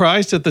be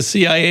surprised that the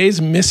CIA is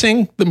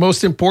missing the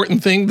most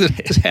important thing that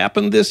has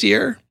happened this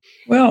year?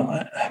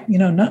 Well,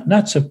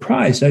 not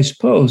surprised, I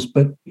suppose,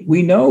 but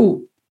we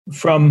know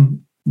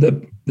from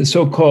the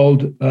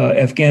so-called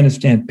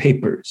Afghanistan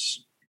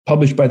papers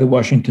published by the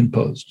Washington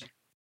Post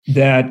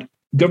that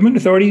government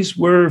authorities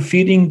were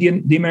feeding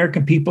the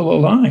American people a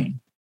line,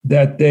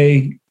 that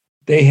they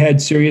had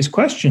serious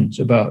questions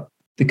about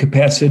the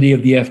capacity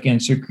of the Afghan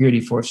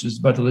security forces,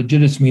 about the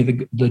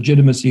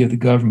legitimacy of the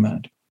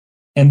government.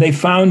 And they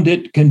found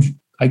it,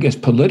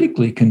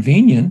 politically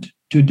convenient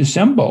to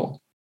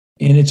dissemble.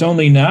 And it's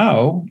only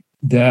now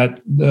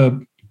that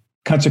the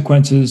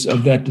consequences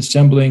of that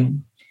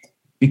dissembling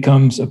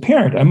becomes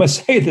apparent. I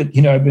must say that,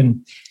 I've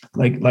been,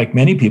 like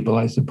many people,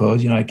 I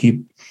suppose, I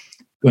keep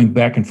going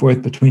back and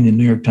forth between the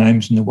New York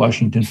Times and the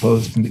Washington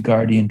Post and the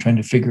Guardian, trying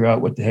to figure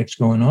out what the heck's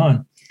going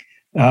on.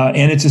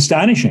 And it's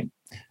astonishing.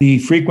 The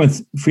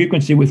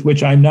frequency with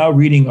which I'm now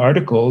reading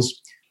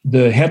articles,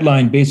 the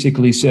headline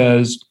basically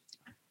says,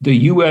 the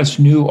U.S.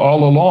 knew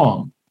all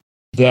along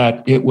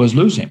that it was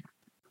losing.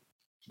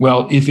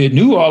 Well, if it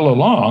knew all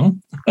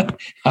along,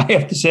 I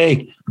have to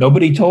say,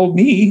 nobody told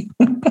me.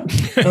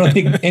 I don't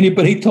think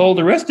anybody told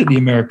the rest of the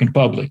American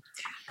public.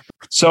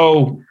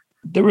 So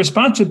the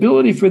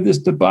responsibility for this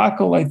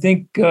debacle, I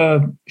think,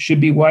 should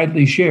be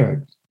widely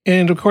shared.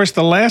 And of course,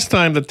 the last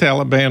time the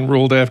Taliban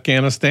ruled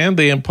Afghanistan,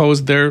 they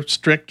imposed their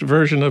strict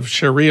version of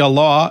Sharia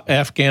law.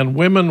 Afghan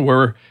women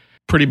were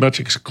pretty much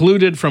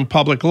excluded from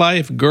public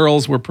life.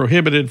 Girls were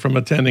prohibited from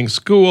attending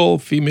school.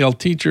 Female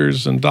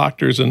teachers and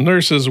doctors and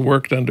nurses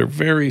worked under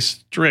very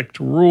strict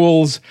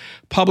rules.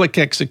 Public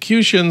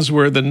executions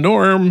were the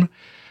norm,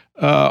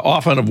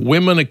 often of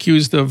women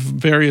accused of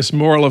various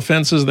moral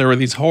offenses. There were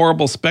these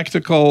horrible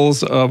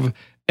spectacles of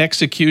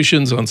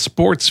executions on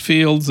sports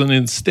fields and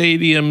in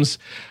stadiums.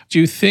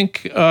 Do you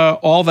think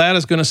all that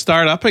is going to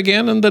start up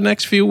again in the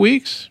next few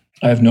weeks?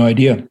 I have no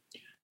idea.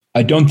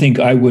 I don't think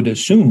I would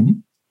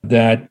assume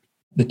that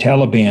the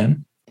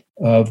Taliban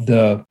of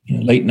the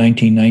late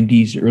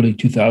 1990s, early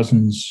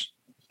 2000s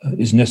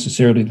is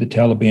necessarily the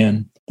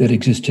Taliban that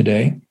exists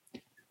today.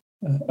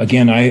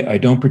 Again, I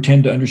don't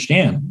pretend to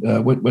understand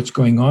what's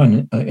going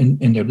on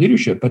in their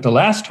leadership. But the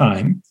last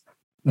time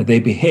they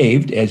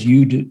behaved as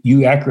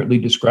you accurately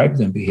described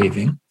them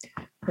behaving,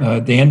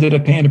 they ended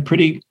up paying a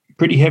pretty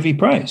heavy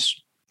price.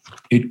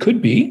 It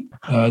could be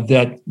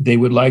that they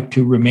would like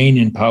to remain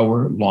in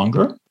power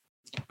longer.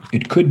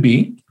 It could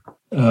be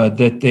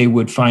that they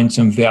would find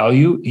some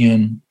value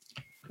in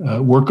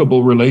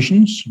workable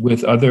relations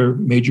with other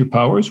major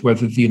powers,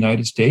 whether the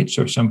United States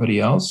or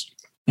somebody else.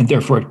 And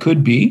therefore, it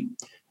could be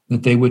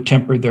that they would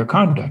temper their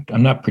conduct.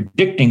 I'm not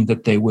predicting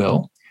that they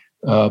will,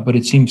 but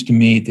it seems to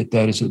me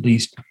that is at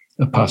least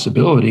a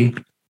possibility.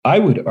 I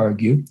would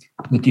argue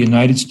that the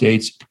United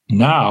States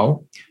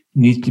now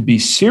needs to be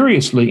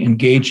seriously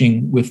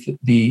engaging with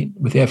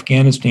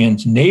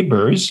Afghanistan's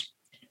neighbors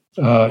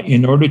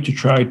in order to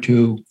try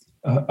to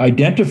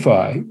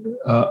identify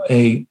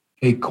a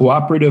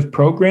cooperative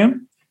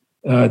program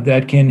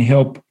that can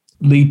help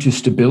lead to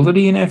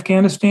stability in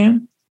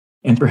Afghanistan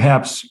and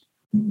perhaps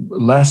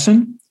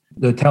lessen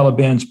the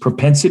Taliban's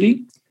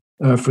propensity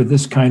for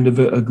this kind of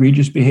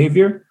egregious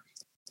behavior.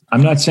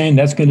 I'm not saying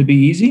that's going to be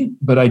easy,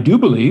 but I do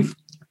believe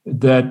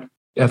that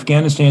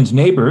Afghanistan's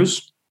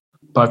neighbors,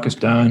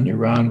 Pakistan,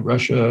 Iran,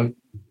 Russia,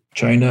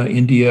 China,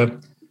 India,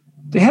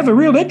 they have a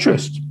real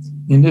interest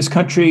in this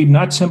country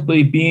not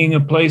simply being a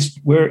place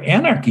where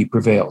anarchy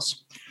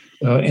prevails.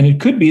 And it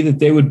could be that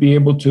they would be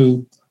able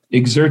to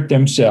exert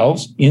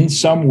themselves in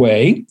some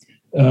way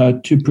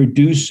to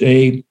produce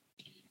a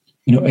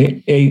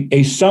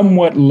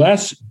somewhat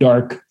less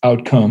dark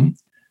outcome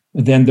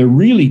than the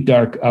really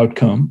dark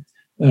outcome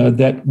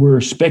that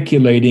we're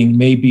speculating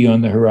may be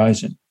on the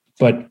horizon.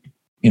 But,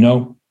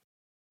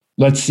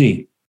 let's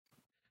see.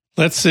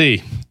 Let's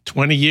see.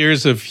 20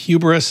 years of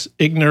hubris,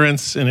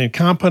 ignorance, and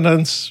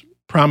incompetence,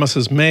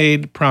 promises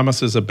made,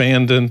 promises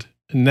abandoned,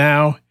 and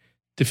now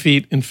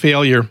defeat and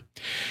failure.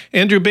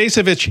 Andrew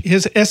Bacevich,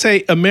 his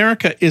essay,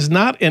 America is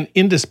Not an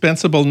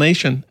Indispensable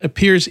Nation,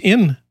 appears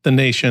in The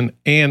Nation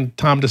and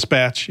Tom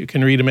Dispatch. You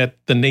can read him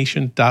at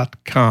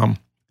thenation.com.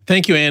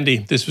 Thank you, Andy.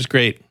 This was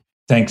great.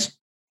 Thanks.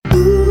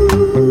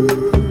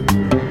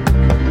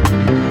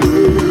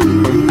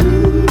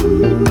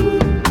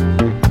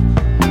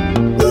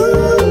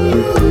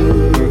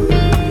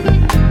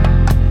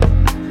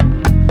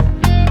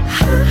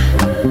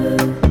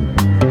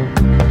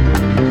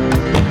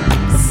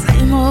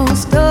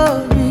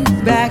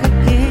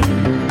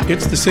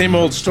 It's the same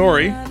old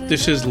story.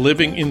 This is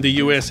Living in the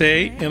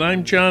USA, and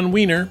I'm John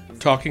Wiener,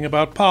 talking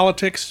about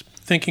politics,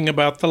 thinking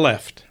about the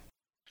left.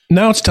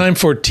 Now it's time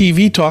for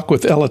TV Talk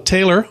with Ella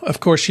Taylor. Of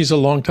course, she's a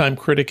longtime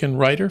critic and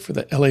writer for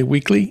the LA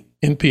Weekly,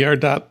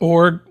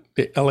 NPR.org,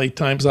 the LA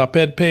Times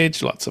op-ed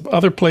page, lots of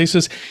other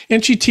places,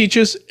 and she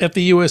teaches at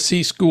the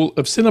USC School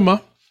of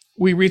Cinema.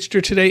 We reached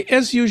her today,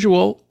 as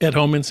usual, at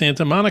home in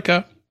Santa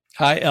Monica.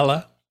 Hi,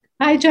 Ella.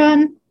 Hi,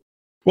 John.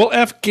 Well,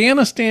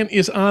 Afghanistan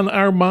is on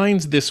our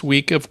minds this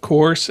week, of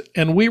course,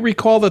 and we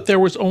recall that there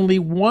was only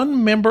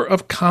one member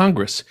of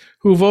Congress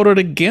who voted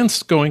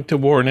against going to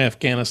war in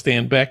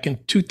Afghanistan back in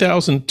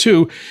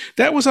 2002.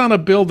 That was on a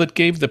bill that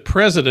gave the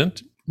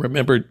president,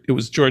 remember it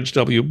was George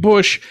W.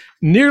 Bush,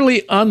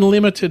 nearly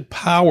unlimited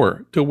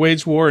power to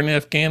wage war in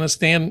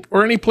Afghanistan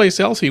or any place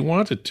else he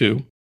wanted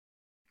to.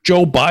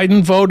 Joe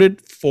Biden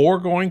voted for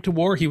going to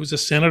war. He was a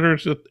senator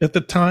at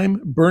the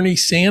time. Bernie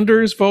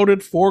Sanders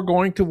voted for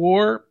going to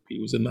war. He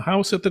was in the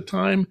House at the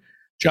time.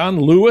 John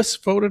Lewis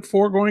voted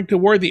for going to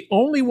war. The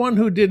only one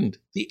who didn't,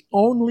 the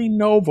only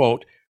no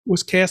vote,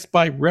 was cast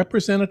by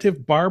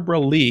Representative Barbara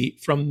Lee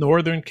from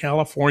Northern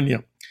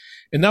California.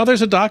 And now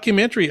there's a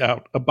documentary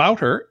out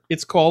about her.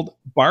 It's called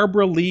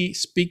Barbara Lee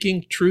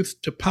Speaking Truth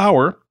to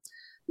Power.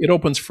 It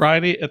opens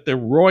Friday at the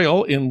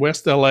Royal in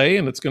West LA,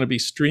 and it's going to be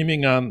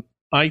streaming on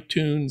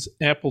iTunes,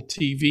 Apple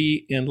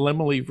TV, and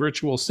Laemmle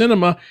Virtual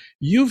Cinema.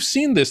 You've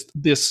seen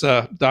this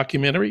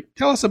documentary.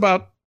 Tell us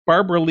about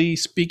Barbara Lee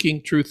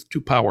Speaking Truth to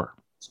Power.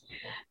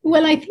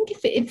 Well, I think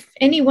if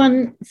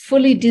anyone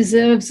fully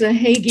deserves a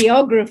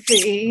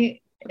hagiography,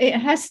 it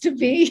has to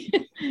be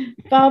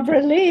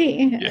Barbara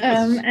Lee.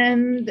 Yes.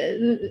 And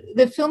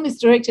the film is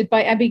directed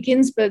by Abby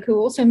Ginsberg, who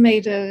also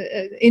made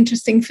an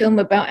interesting film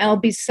about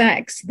Albie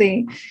Sachs,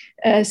 the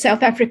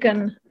South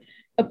African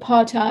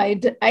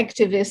apartheid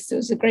activist, who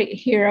was a great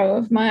hero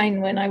of mine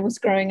when I was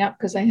growing up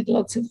because I had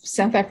lots of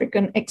South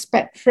African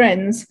expat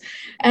friends.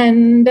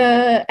 And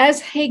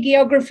as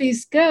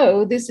hagiographies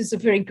go, this is a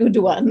very good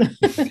one.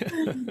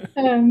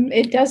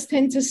 It does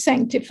tend to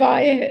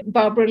sanctify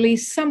Barbara Lee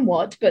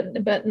somewhat,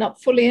 but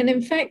not fully. And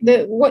in fact,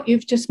 what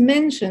you've just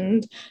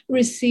mentioned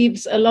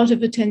receives a lot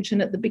of attention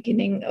at the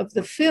beginning of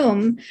the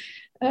film.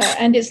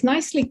 And it's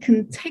nicely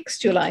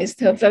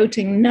contextualized, her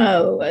voting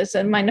no as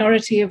a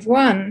minority of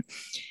one,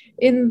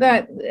 in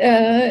that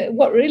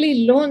what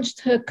really launched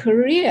her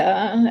career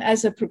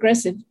as a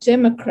progressive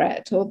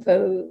Democrat,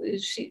 although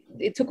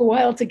it took a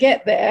while to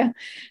get there,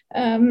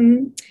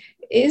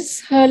 is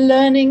her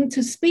learning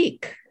to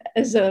speak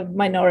as a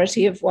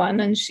minority of one.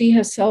 And she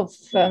herself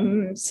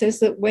says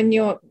that when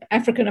you're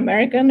African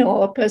American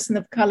or a person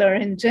of color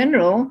in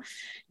general,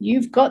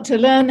 you've got to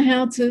learn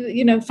how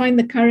to, find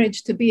the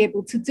courage to be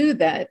able to do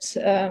that.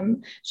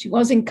 She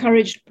was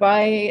encouraged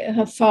by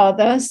her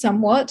father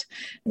somewhat.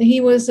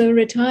 He was a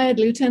retired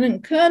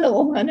lieutenant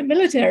colonel and a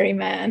military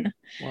man.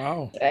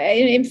 Wow.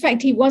 In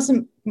fact, he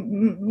wasn't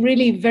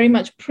really very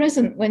much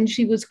present when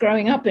she was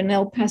growing up in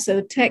El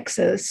Paso,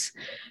 Texas.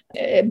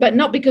 But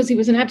not because he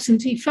was an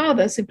absentee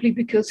father, simply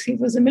because he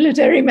was a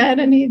military man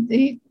and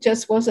he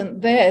just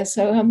wasn't there.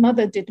 So her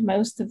mother did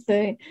most of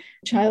the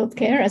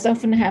childcare, as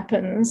often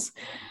happens.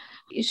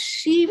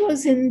 She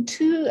was in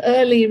 2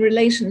 early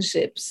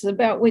relationships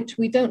about which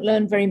we don't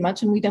learn very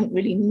much and we don't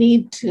really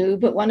need to,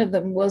 but one of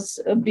them was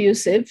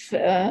abusive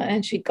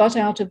and she got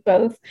out of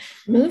both,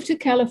 moved to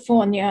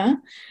California.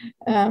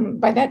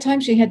 By that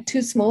time, she had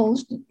 2 small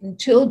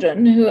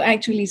children who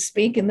actually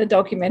speak in the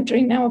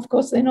documentary. Now, of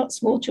course, they're not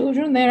small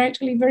children. They're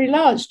actually very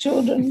large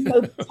children,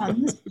 both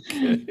sons.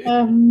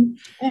 And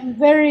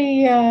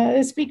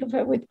very speak of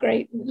her with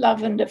great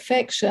love and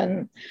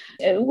affection.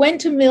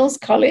 Went to Mills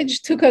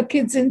College, took her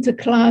kids into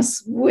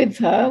class with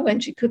her when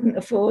she couldn't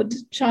afford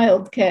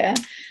childcare,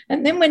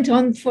 and then went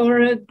on for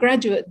a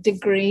graduate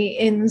degree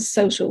in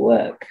social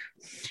work.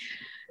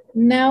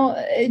 Now,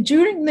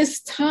 during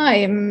this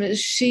time,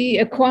 she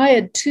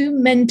acquired two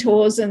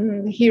mentors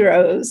and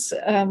heroes,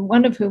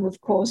 one of whom,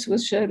 of course,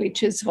 was Shirley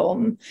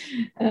Chisholm,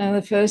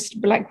 the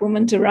first Black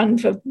woman to run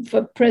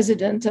for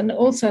president, and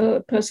also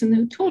a person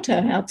who taught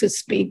her how to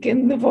speak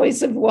in the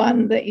voice of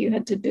one, that you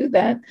had to do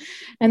that.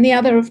 And the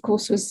other, of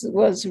course,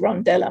 was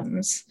Ron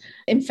Dellums.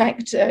 In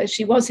fact,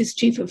 she was his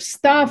chief of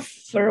staff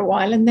for a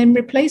while and then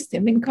replaced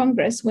him in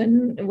Congress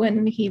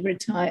when he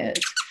retired.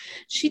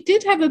 She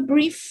did have a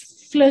brief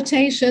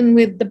flirtation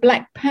with the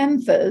Black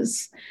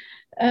Panthers,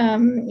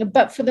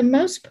 but for the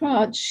most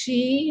part,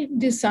 she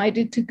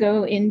decided to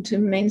go into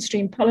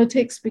mainstream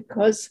politics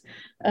because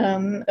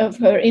of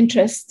her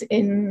interest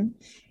in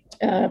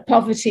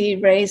poverty,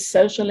 race,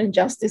 social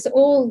injustice,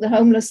 all the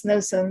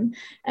homelessness,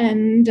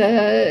 and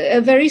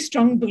a very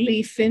strong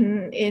belief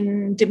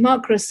in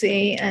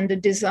democracy and a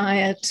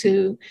desire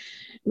to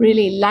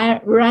really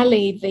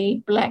rally the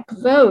Black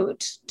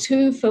vote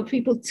for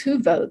people to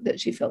vote, that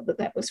she felt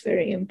that was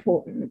very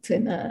important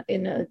in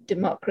a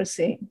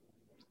democracy.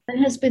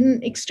 And has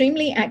been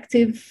extremely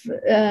active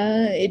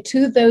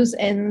to those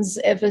ends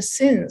ever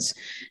since.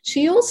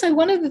 She also,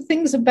 one of the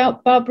things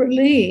about Barbara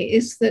Lee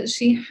is that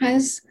she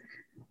has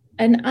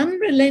an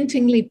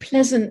unrelentingly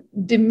pleasant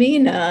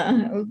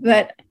demeanor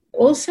that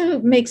also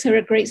makes her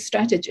a great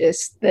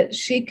strategist, that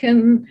she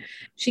can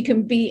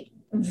be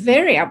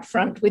very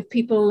upfront with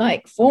people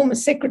like former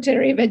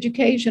Secretary of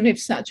Education, if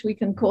such we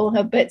can call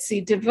her,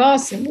 Betsy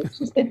DeVos, in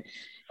which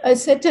I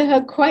said to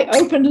her quite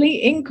openly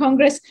in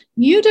Congress,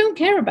 you don't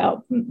care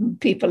about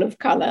people of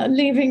color,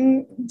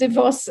 leaving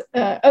DeVos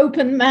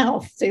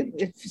open-mouthed.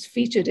 It's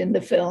featured in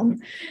the film.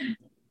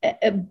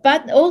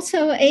 But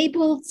also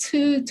able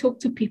to talk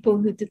to people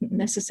who didn't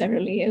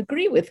necessarily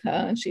agree with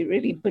her. She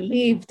really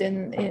believes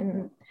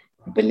in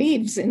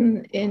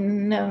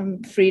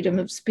freedom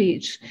of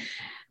speech.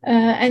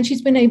 And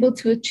she's been able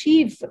to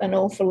achieve an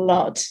awful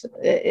lot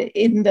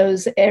in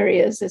those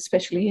areas,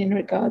 especially in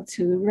regard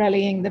to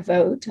rallying the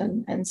vote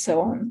and so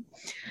on.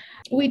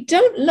 We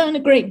don't learn a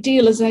great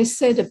deal, as I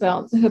said,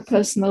 about her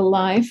personal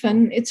life,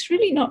 and it's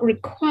really not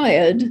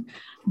required.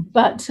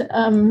 But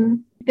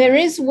there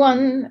is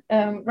one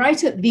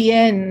right at the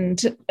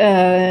end,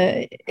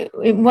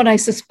 in what I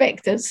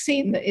suspect a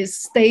scene that is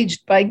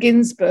staged by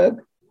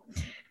Ginsberg.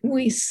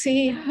 We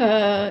see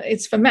her,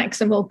 it's for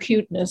maximal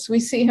cuteness, we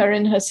see her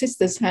in her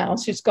sister's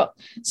house. She's got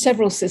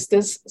several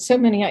sisters, so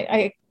many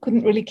I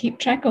couldn't really keep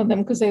track of them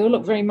because they all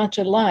look very much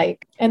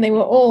alike. And they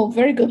were all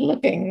very good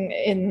looking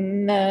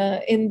in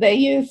their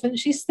youth, and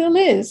she still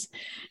is.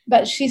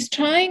 But she's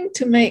trying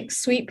to make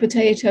sweet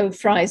potato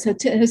fries.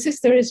 Her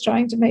sister is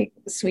trying to make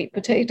sweet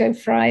potato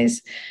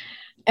fries,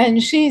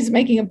 and she's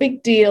making a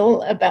big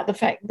deal about the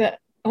fact that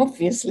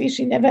obviously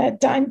she never had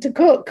time to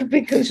cook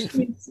because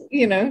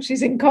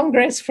she's in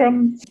Congress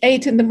from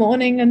 8 a.m.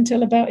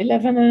 until about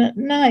 11 at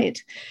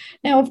night.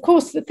 Now, of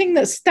course, the thing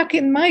that's stuck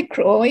in my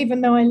craw,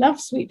 even though I love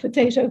sweet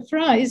potato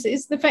fries,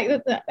 is the fact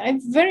that I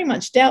very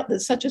much doubt that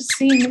such a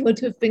scene would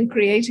have been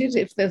created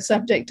if the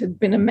subject had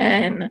been a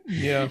man.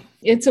 Yeah.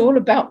 It's all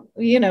about,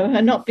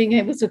 her not being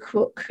able to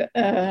cook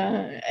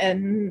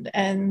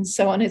and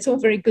so on. It's all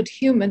very good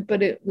humored,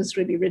 but it was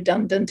really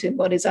redundant in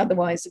what is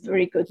otherwise a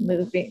very good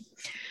movie.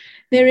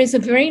 There is a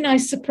very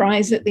nice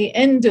surprise at the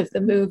end of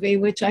the movie,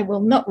 which I will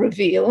not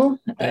reveal.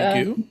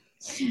 Thank you.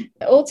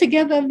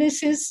 Altogether,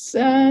 this is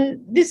a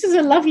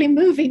lovely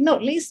movie,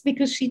 not least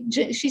because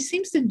she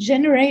seems to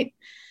generate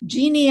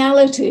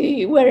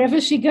geniality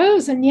wherever she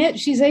goes, and yet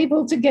she's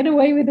able to get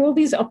away with all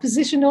these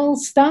oppositional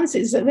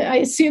stances. I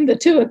assume the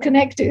two are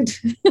connected.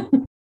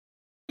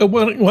 I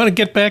want to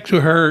get back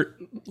to her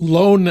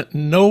lone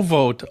no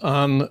vote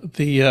on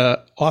the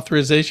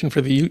authorization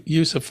for the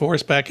use of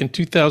force back in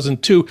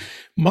 2002.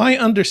 My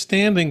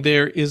understanding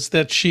there is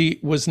that she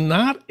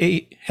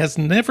has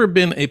never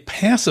been a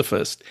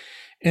pacifist,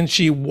 and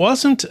she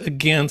wasn't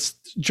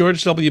against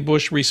George W.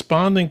 Bush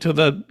responding to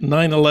the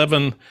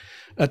 9/11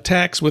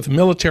 attacks with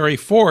military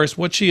force.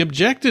 What she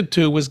objected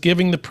to was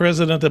giving the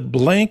president a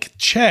blank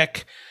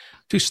check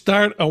to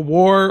start a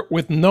war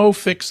with no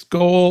fixed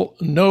goal,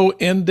 no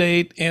end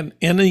date, and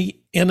any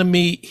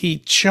enemy he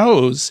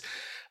chose.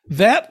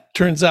 That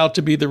turns out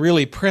to be the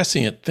really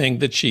prescient thing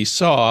that she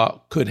saw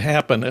could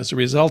happen as a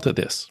result of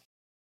this.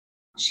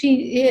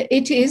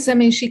 It is. I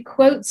mean, she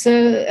quotes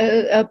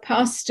a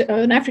pastor,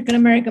 an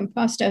African-American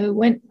pastor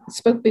who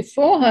spoke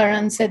before her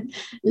and said,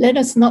 "Let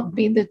us not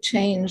be the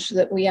change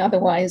that we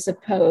otherwise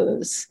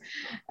oppose."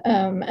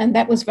 And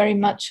that was very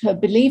much her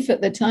belief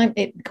at the time.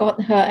 It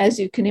got her, as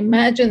you can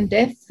imagine,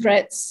 death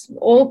threats,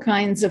 all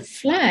kinds of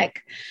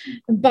flack.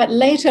 But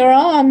later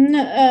on,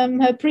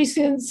 her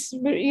prescience,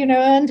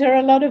 earned her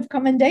a lot of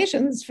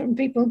commendations from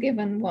people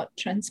given what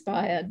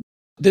transpired.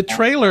 The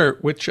trailer,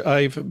 which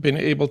I've been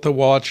able to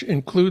watch,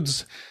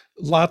 includes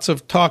lots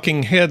of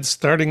talking heads,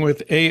 starting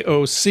with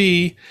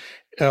AOC,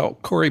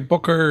 Cory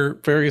Booker,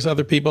 various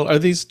other people. Are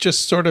these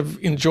just sort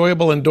of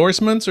enjoyable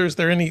endorsements, or is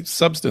there any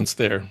substance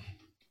there?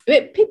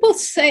 People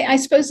say, I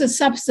suppose the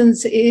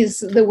substance is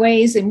the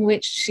ways in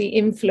which she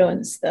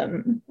influenced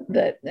them.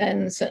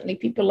 and certainly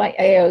people like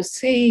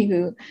AOC,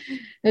 who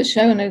has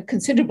shown a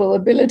considerable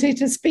ability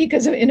to speak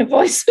in a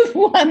voice of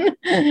one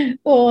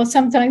or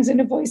sometimes in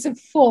a voice of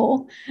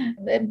four.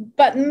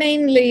 But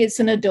mainly it's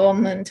an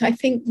adornment. I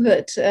think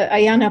that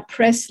Ayanna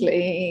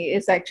Pressley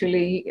is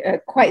actually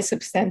quite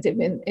substantive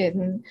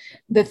in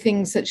the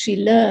things that she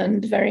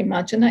learned very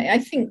much. And I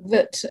think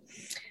that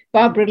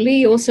Barbara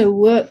Lee also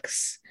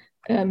works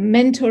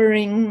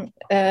mentoring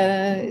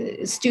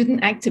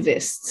student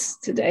activists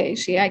today.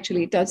 She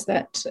actually does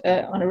that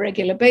on a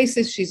regular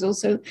basis. She's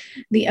also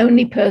the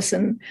only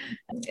person,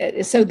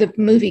 so the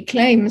movie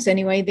claims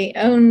anyway, the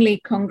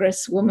only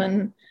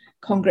congressperson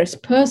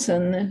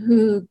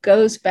who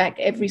goes back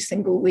every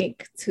single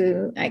week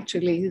to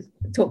actually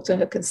talk to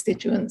her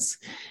constituents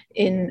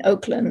in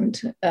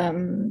Oakland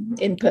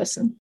in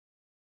person.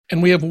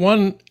 And we have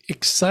one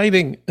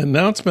exciting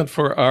announcement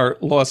for our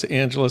Los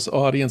Angeles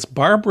audience.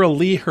 Barbara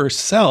Lee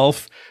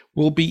herself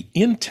will be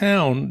in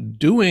town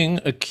doing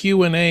a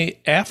Q&A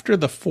after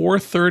the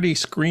 4:30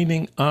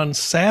 screening on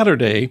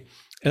Saturday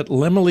at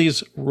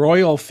Laemmle's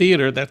Royal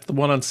Theater. That's the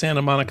one on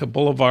Santa Monica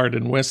Boulevard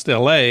in West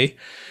LA,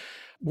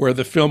 where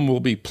the film will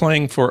be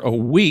playing for a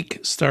week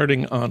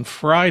starting on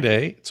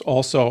Friday. It's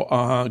also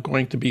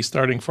going to be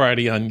starting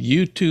Friday on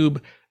YouTube,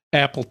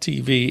 Apple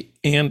TV,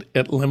 and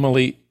at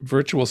Laemmle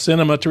Virtual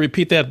Cinema. To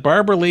repeat that,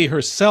 Barbara Lee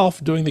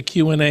herself doing the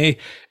Q&A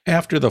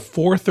after the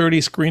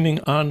 4:30 screening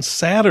on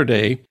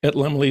Saturday at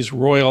Laemmle's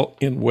Royal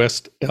in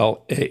West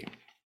LA.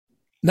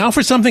 Now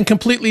for something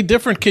completely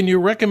different, can you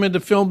recommend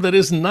a film that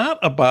is not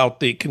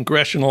about the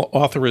congressional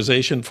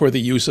authorization for the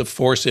use of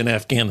force in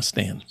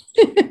Afghanistan?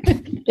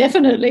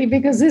 Definitely,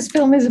 because this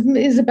film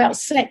is about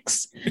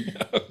sex.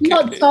 Okay.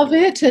 Lots of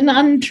it and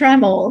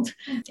untrammeled.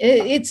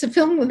 It's a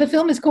film. The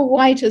film is called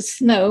White as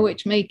Snow,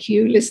 which may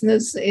cue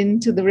listeners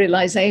into the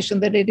realization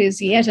that it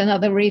is yet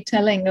another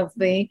retelling of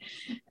the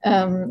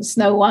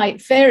Snow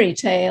White fairy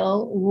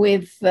tale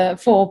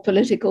for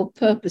political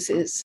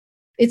purposes.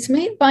 It's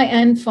made by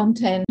Anne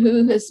Fontaine,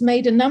 who has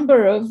made a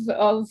number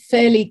of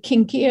fairly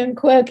kinky and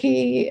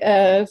quirky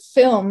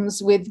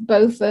films with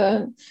both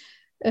a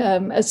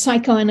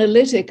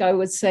psychoanalytic, I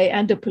would say,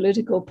 and a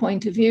political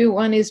point of view.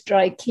 One is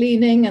Dry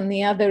Cleaning, and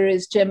the other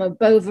is Gemma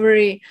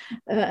Bovary,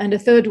 and a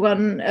third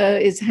one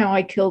is How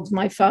I Killed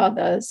My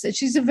Father. So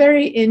she's a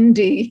very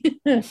indie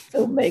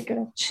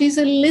filmmaker. She's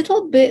a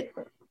little bit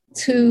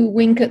to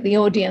wink at the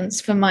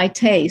audience for my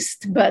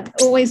taste, but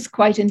always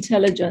quite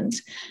intelligent.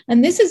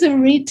 And this is a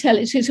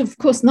retelling. She's, of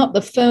course, not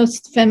the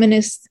first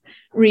feminist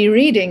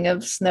rereading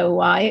of Snow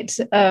White,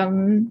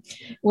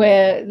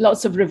 where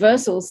lots of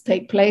reversals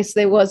take place.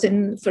 There was,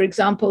 for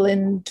example,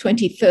 in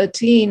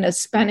 2013, a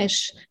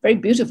very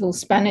beautiful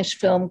Spanish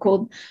film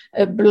called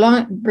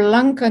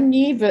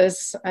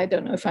Blancanieves. I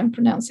don't know if I'm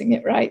pronouncing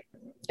it right,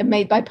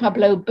 made by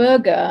Pablo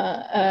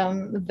Berger,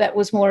 that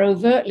was more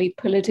overtly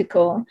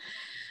political.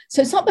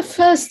 So it's not the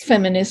first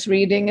feminist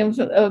reading of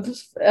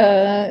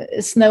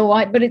Snow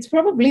White, but it's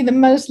probably the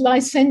most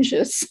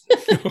licentious.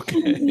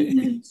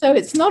 Okay. So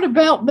it's not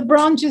about the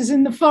branches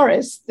in the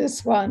forest,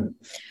 this one.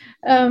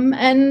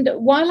 And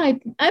while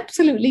I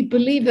absolutely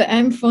believe that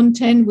Anne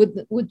Fontaine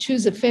would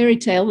choose a fairy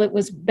tale that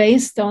was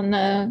based on,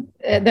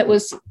 that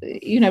was,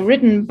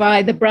 written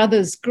by the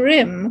Brothers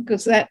Grimm,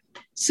 because that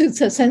suits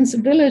her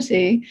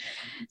sensibility,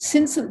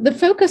 since the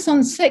focus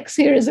on sex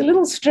here is a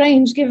little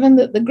strange, given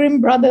that the Grimm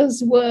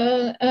brothers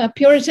were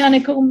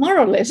puritanical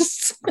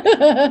moralists.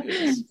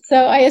 So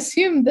I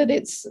assume that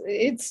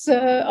it's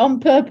on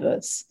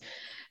purpose.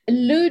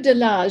 Lou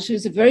Delage,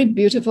 who's a very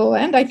beautiful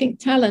and I think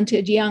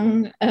talented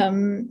young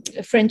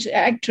French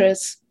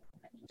actress,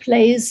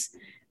 plays,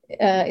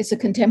 it's a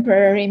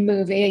contemporary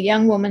movie, a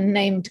young woman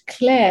named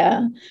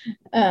Claire,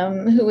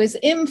 who is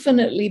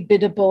infinitely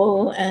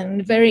biddable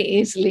and very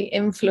easily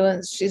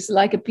influenced. She's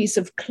like a piece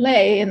of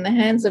clay in the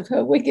hands of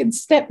her wicked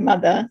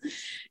stepmother,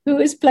 who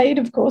is played,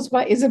 of course,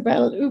 by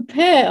Isabelle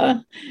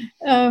Huppert,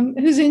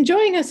 who's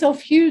enjoying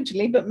herself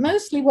hugely, but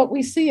mostly what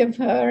we see of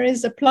her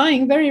is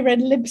applying very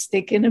red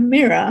lipstick in a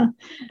mirror,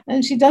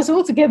 and she does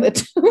altogether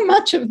too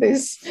much of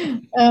this.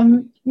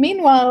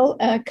 Meanwhile,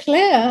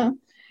 Claire,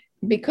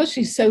 because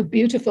she's so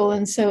beautiful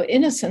and so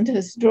innocent,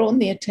 has drawn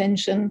the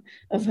attention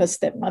of her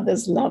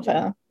stepmother's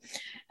lover.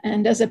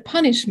 And as a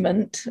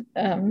punishment,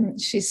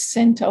 she's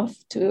sent off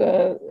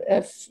to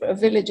a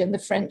village in the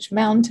French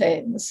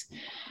mountains.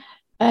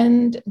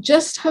 And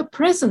just her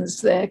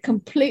presence there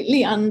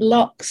completely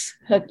unlocks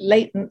her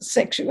latent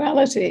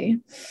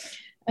sexuality,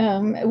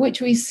 which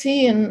we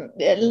see in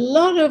a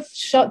lot of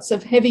shots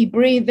of heavy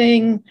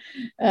breathing,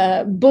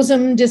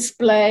 bosom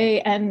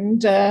display,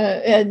 and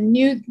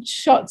nude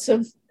shots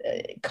of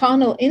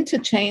carnal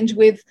interchange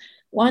with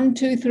 1,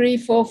 2, 3,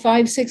 4,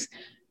 5, 6,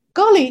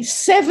 golly,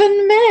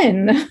 7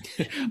 men.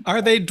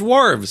 Are they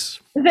dwarves?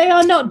 They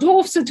are not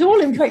dwarfs at all.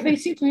 In fact, they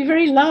seem to be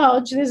very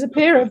large. There's a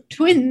pair of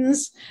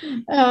twins,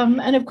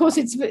 and of course,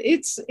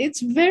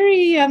 it's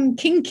very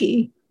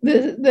kinky,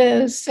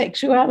 the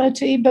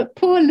sexuality. But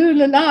poor Lou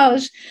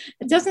Delage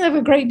doesn't have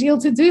a great deal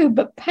to do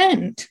but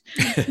pant.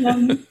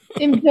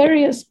 in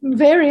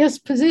various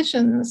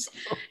positions.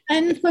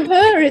 And for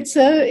her, it's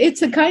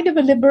a kind of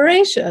a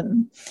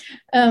liberation.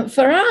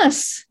 For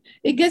us,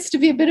 it gets to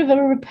be a bit of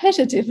a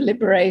repetitive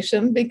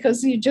liberation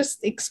because you're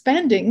just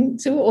expanding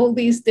to all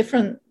these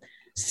different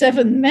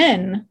 7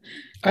 men.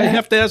 I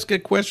have to ask a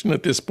question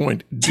at this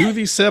point. Do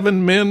the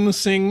 7 men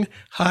sing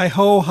hi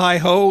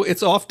ho,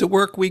 it's off to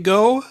work we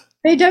go?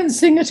 They don't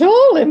sing at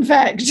all, in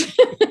fact.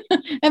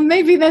 And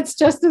maybe that's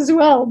just as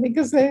well,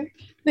 because they're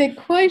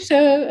quite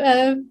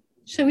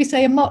shall we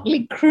say, a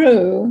motley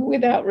crew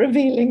without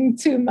revealing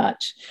too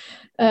much.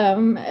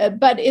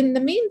 But in the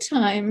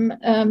meantime,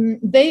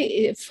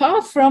 they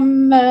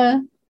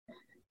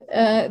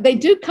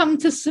do come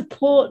to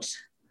support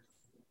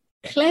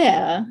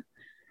Claire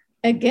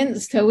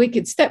against her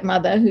wicked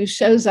stepmother, who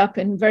shows up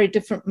in very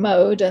different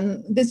mode.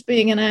 And this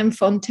being an Anne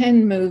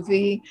Fontaine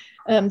movie,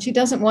 she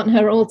doesn't want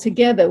her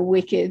altogether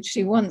wicked.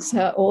 She wants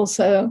her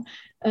also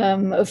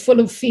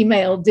full of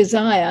female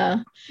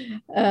desire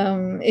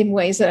in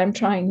ways that I'm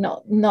trying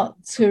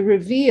not to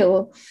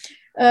reveal.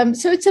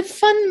 So it's a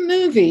fun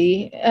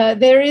movie.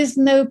 There is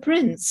no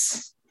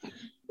prince,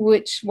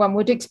 which one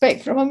would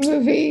expect from a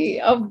movie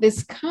of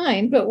this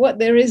kind. But what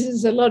there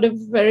is a lot of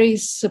very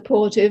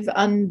supportive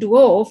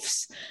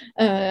undwarfs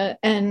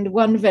and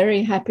one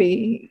very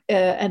happy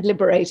and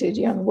liberated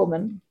young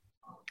woman.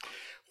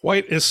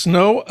 White as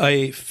Snow,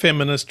 a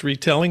feminist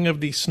retelling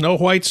of the Snow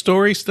White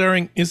story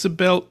starring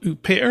Isabelle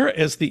Huppert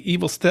as the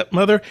evil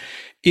stepmother.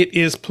 It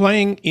is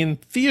playing in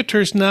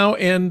theaters now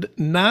and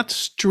not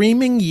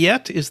streaming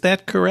yet. Is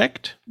that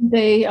correct?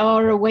 They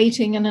are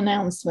awaiting an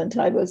announcement,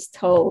 I was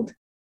told.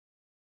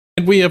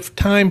 And we have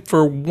time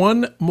for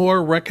one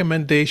more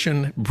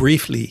recommendation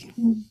briefly.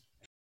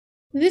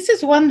 This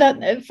is one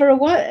that for a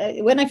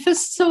while, when I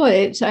first saw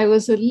it, I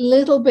was a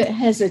little bit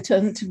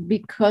hesitant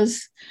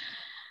because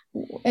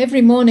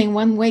every morning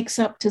one wakes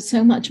up to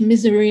so much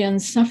misery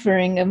and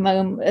suffering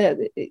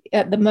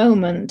at the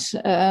moment.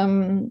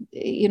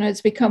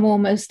 It's become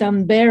almost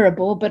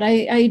unbearable, but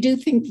I do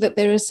think that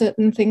there are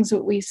certain things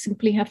that we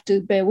simply have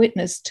to bear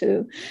witness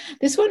to.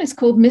 This one is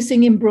called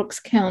Missing in Brooks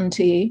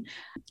County,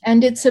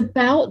 and it's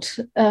about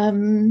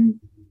trying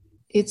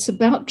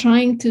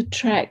to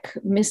track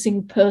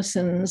missing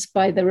persons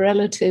by the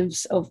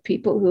relatives of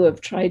people who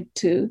have tried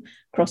to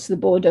cross the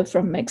border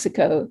from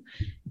Mexico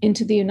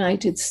into the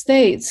United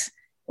States.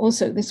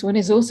 Also, this one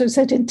is also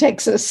set in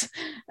Texas,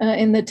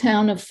 in the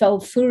town of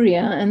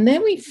Falfurria. And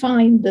there we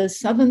find the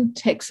Southern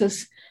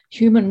Texas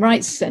Human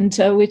Rights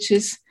Center, which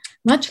is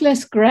much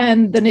less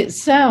grand than it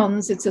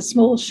sounds. It's a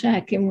small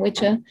shack in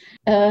which a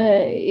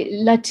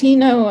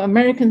Latino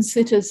American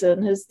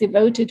citizen has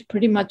devoted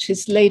pretty much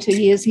his later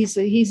years,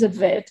 he's a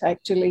vet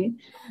actually,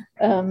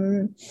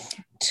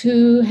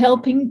 to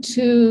helping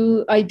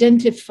to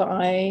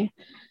identify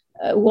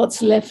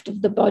what's left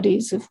of the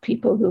bodies of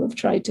people who have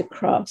tried to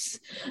cross.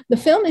 The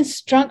film is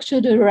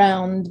structured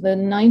around the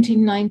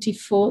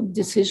 1994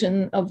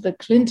 decision of the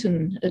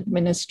Clinton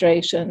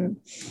administration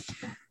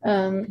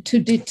to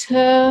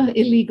deter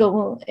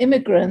illegal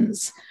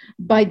immigrants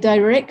by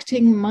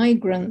directing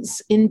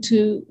migrants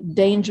into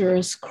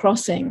dangerous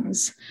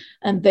crossings,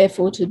 and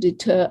therefore to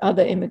deter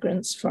other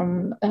immigrants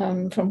from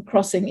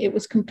crossing. It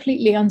was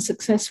completely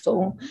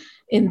unsuccessful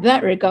in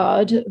that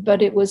regard,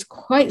 but it was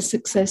quite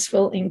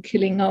successful in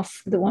killing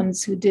off the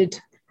ones who did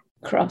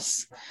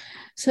cross.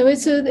 So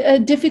it's a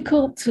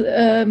difficult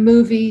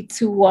movie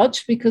to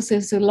watch because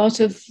there's a lot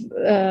of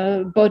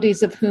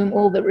bodies of whom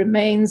all that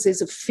remains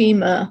is a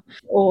femur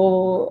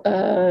or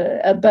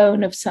a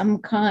bone of some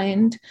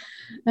kind.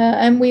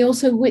 And we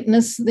also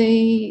witness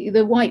the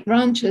white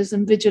ranchers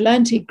and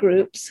vigilante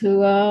groups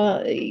who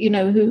are,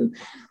 who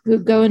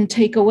go and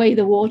take away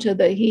the water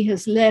that he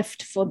has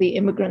left for the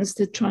immigrants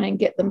to try and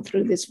get them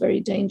through this very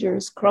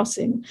dangerous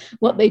crossing.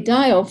 What they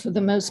die of, for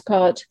the most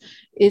part,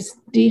 is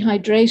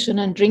dehydration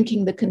and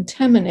drinking the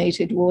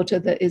contaminated water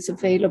that is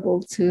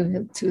available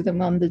to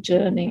them on the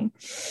journey.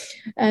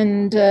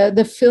 And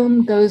the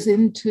film goes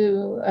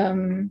into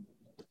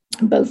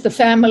both the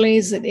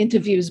families. It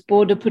interviews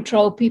Border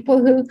Patrol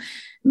people who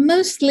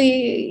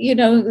mostly,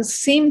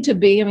 seem to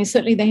be,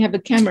 certainly they have a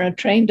camera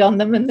trained on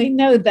them and they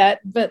know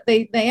that, but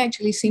they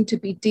actually seem to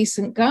be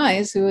decent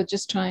guys who are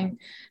just trying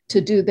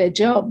to do their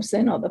jobs.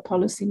 They're not the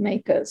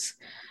policymakers.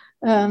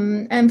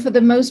 And for the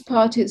most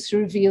part, it's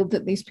revealed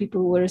that these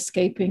people were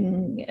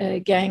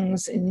escaping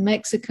gangs in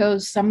Mexico.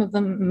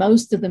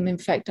 Most of them, in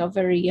fact, are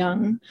very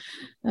young.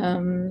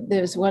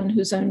 There's one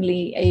who's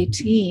only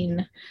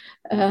 18.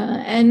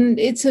 And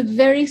it's a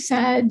very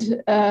sad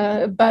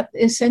but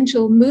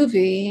essential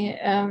movie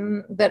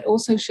that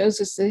also shows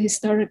us the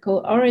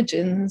historical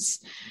origins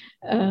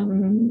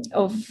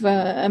of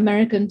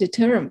American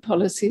deterrent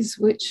policies,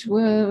 which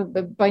were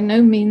by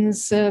no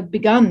means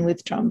begun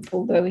with Trump,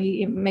 although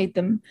he made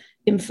them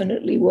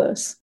infinitely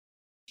worse.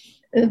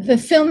 The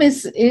film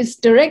is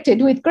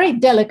directed with great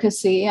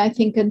delicacy, I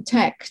think, and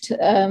tact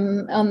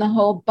on the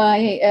whole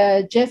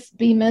by Jeff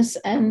Bemis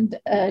and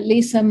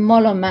Lisa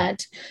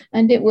Molomat,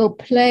 and it will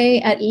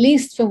play at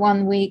least for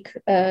 1 week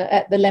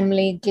at the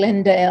Laemmle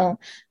Glendale,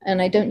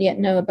 and I don't yet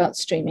know about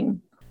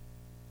streaming.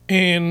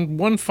 And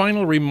one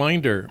final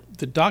reminder,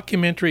 the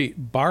documentary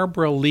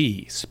Barbara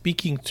Lee,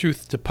 Speaking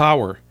Truth to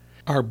Power,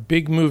 our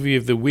big movie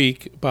of the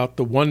week about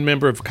the one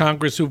member of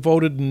Congress who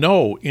voted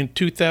no in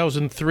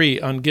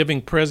 2003 on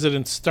giving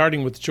presidents,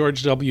 starting with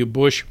George W.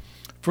 Bush,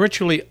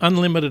 virtually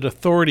unlimited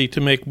authority to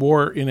make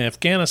war in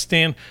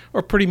Afghanistan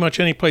or pretty much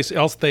any place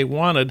else they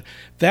wanted.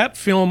 That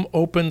film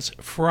opens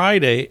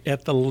Friday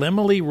at the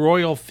Laemmle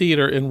Royal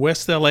Theater in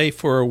West LA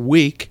for a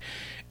week.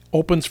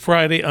 Opens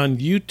Friday on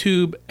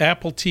YouTube,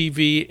 Apple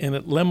TV, and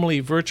at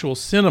Laemmle Virtual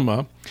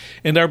Cinema.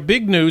 And our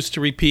big news, to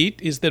repeat,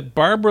 is that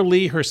Barbara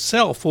Lee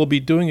herself will be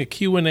doing a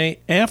Q&A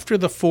after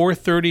the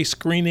 4:30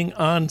 screening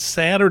on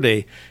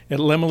Saturday at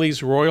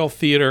Laemmle's Royal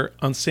Theater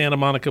on Santa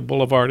Monica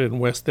Boulevard in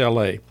West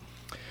LA.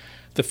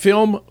 The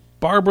film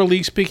Barbara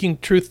Lee Speaking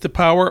Truth to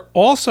Power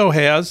also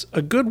has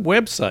a good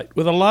website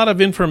with a lot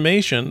of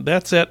information.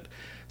 That's at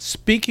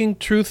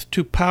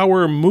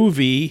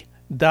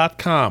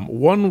speakingtruthtopowermovie.com.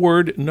 One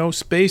word, no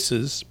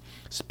spaces,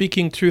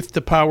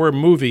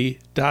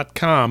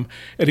 speakingtruthtopowermovie.com.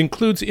 It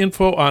includes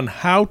info on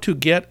how to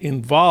get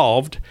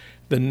involved,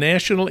 the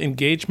national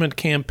engagement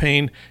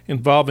campaign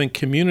involving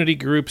community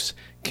groups,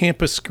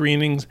 campus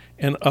screenings,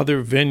 and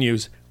other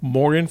venues.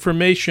 More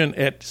information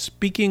at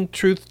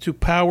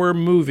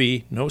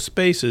speakingtruthtopowermovie, no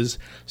spaces,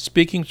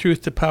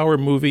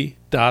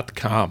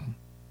 speakingtruthtopowermovie.com.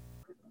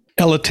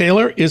 Ella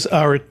Taylor is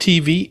our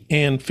TV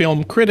and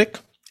film critic.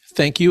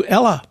 Thank you,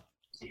 Ella.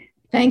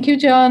 Thank you,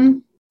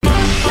 John.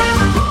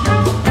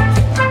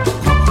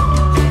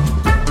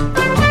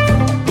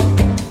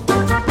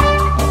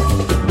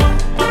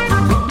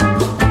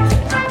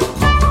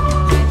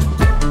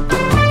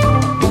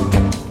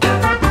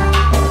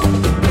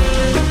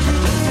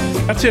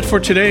 That's it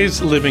for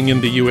today's Living in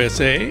the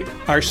USA.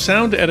 Our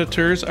sound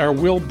editors are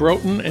Will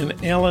Broughton and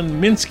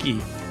Alan Minsky.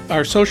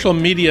 Our social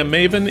media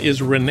maven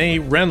is Renee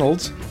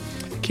Reynolds.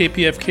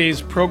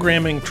 KPFK's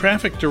programming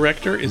traffic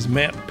director is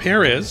Matt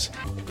Perez.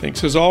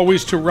 Thanks as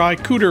always to Ry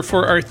Cooter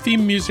for our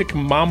theme music,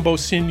 Mambo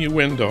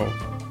Sinuendo.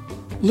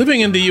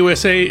 Living in the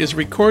USA is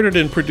recorded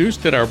and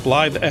produced at our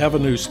Blythe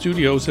Avenue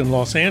studios in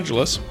Los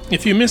Angeles.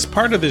 If you miss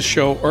part of this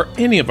show or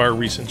any of our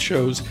recent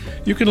shows,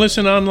 you can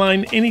listen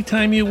online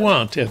anytime you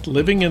want at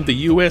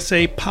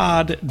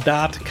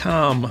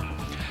livingintheusapod.com.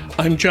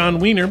 I'm John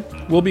Wiener.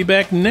 We'll be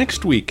back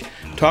next week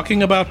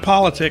talking about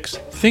politics,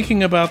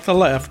 thinking about the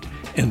left,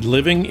 and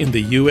living in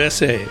the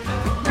USA.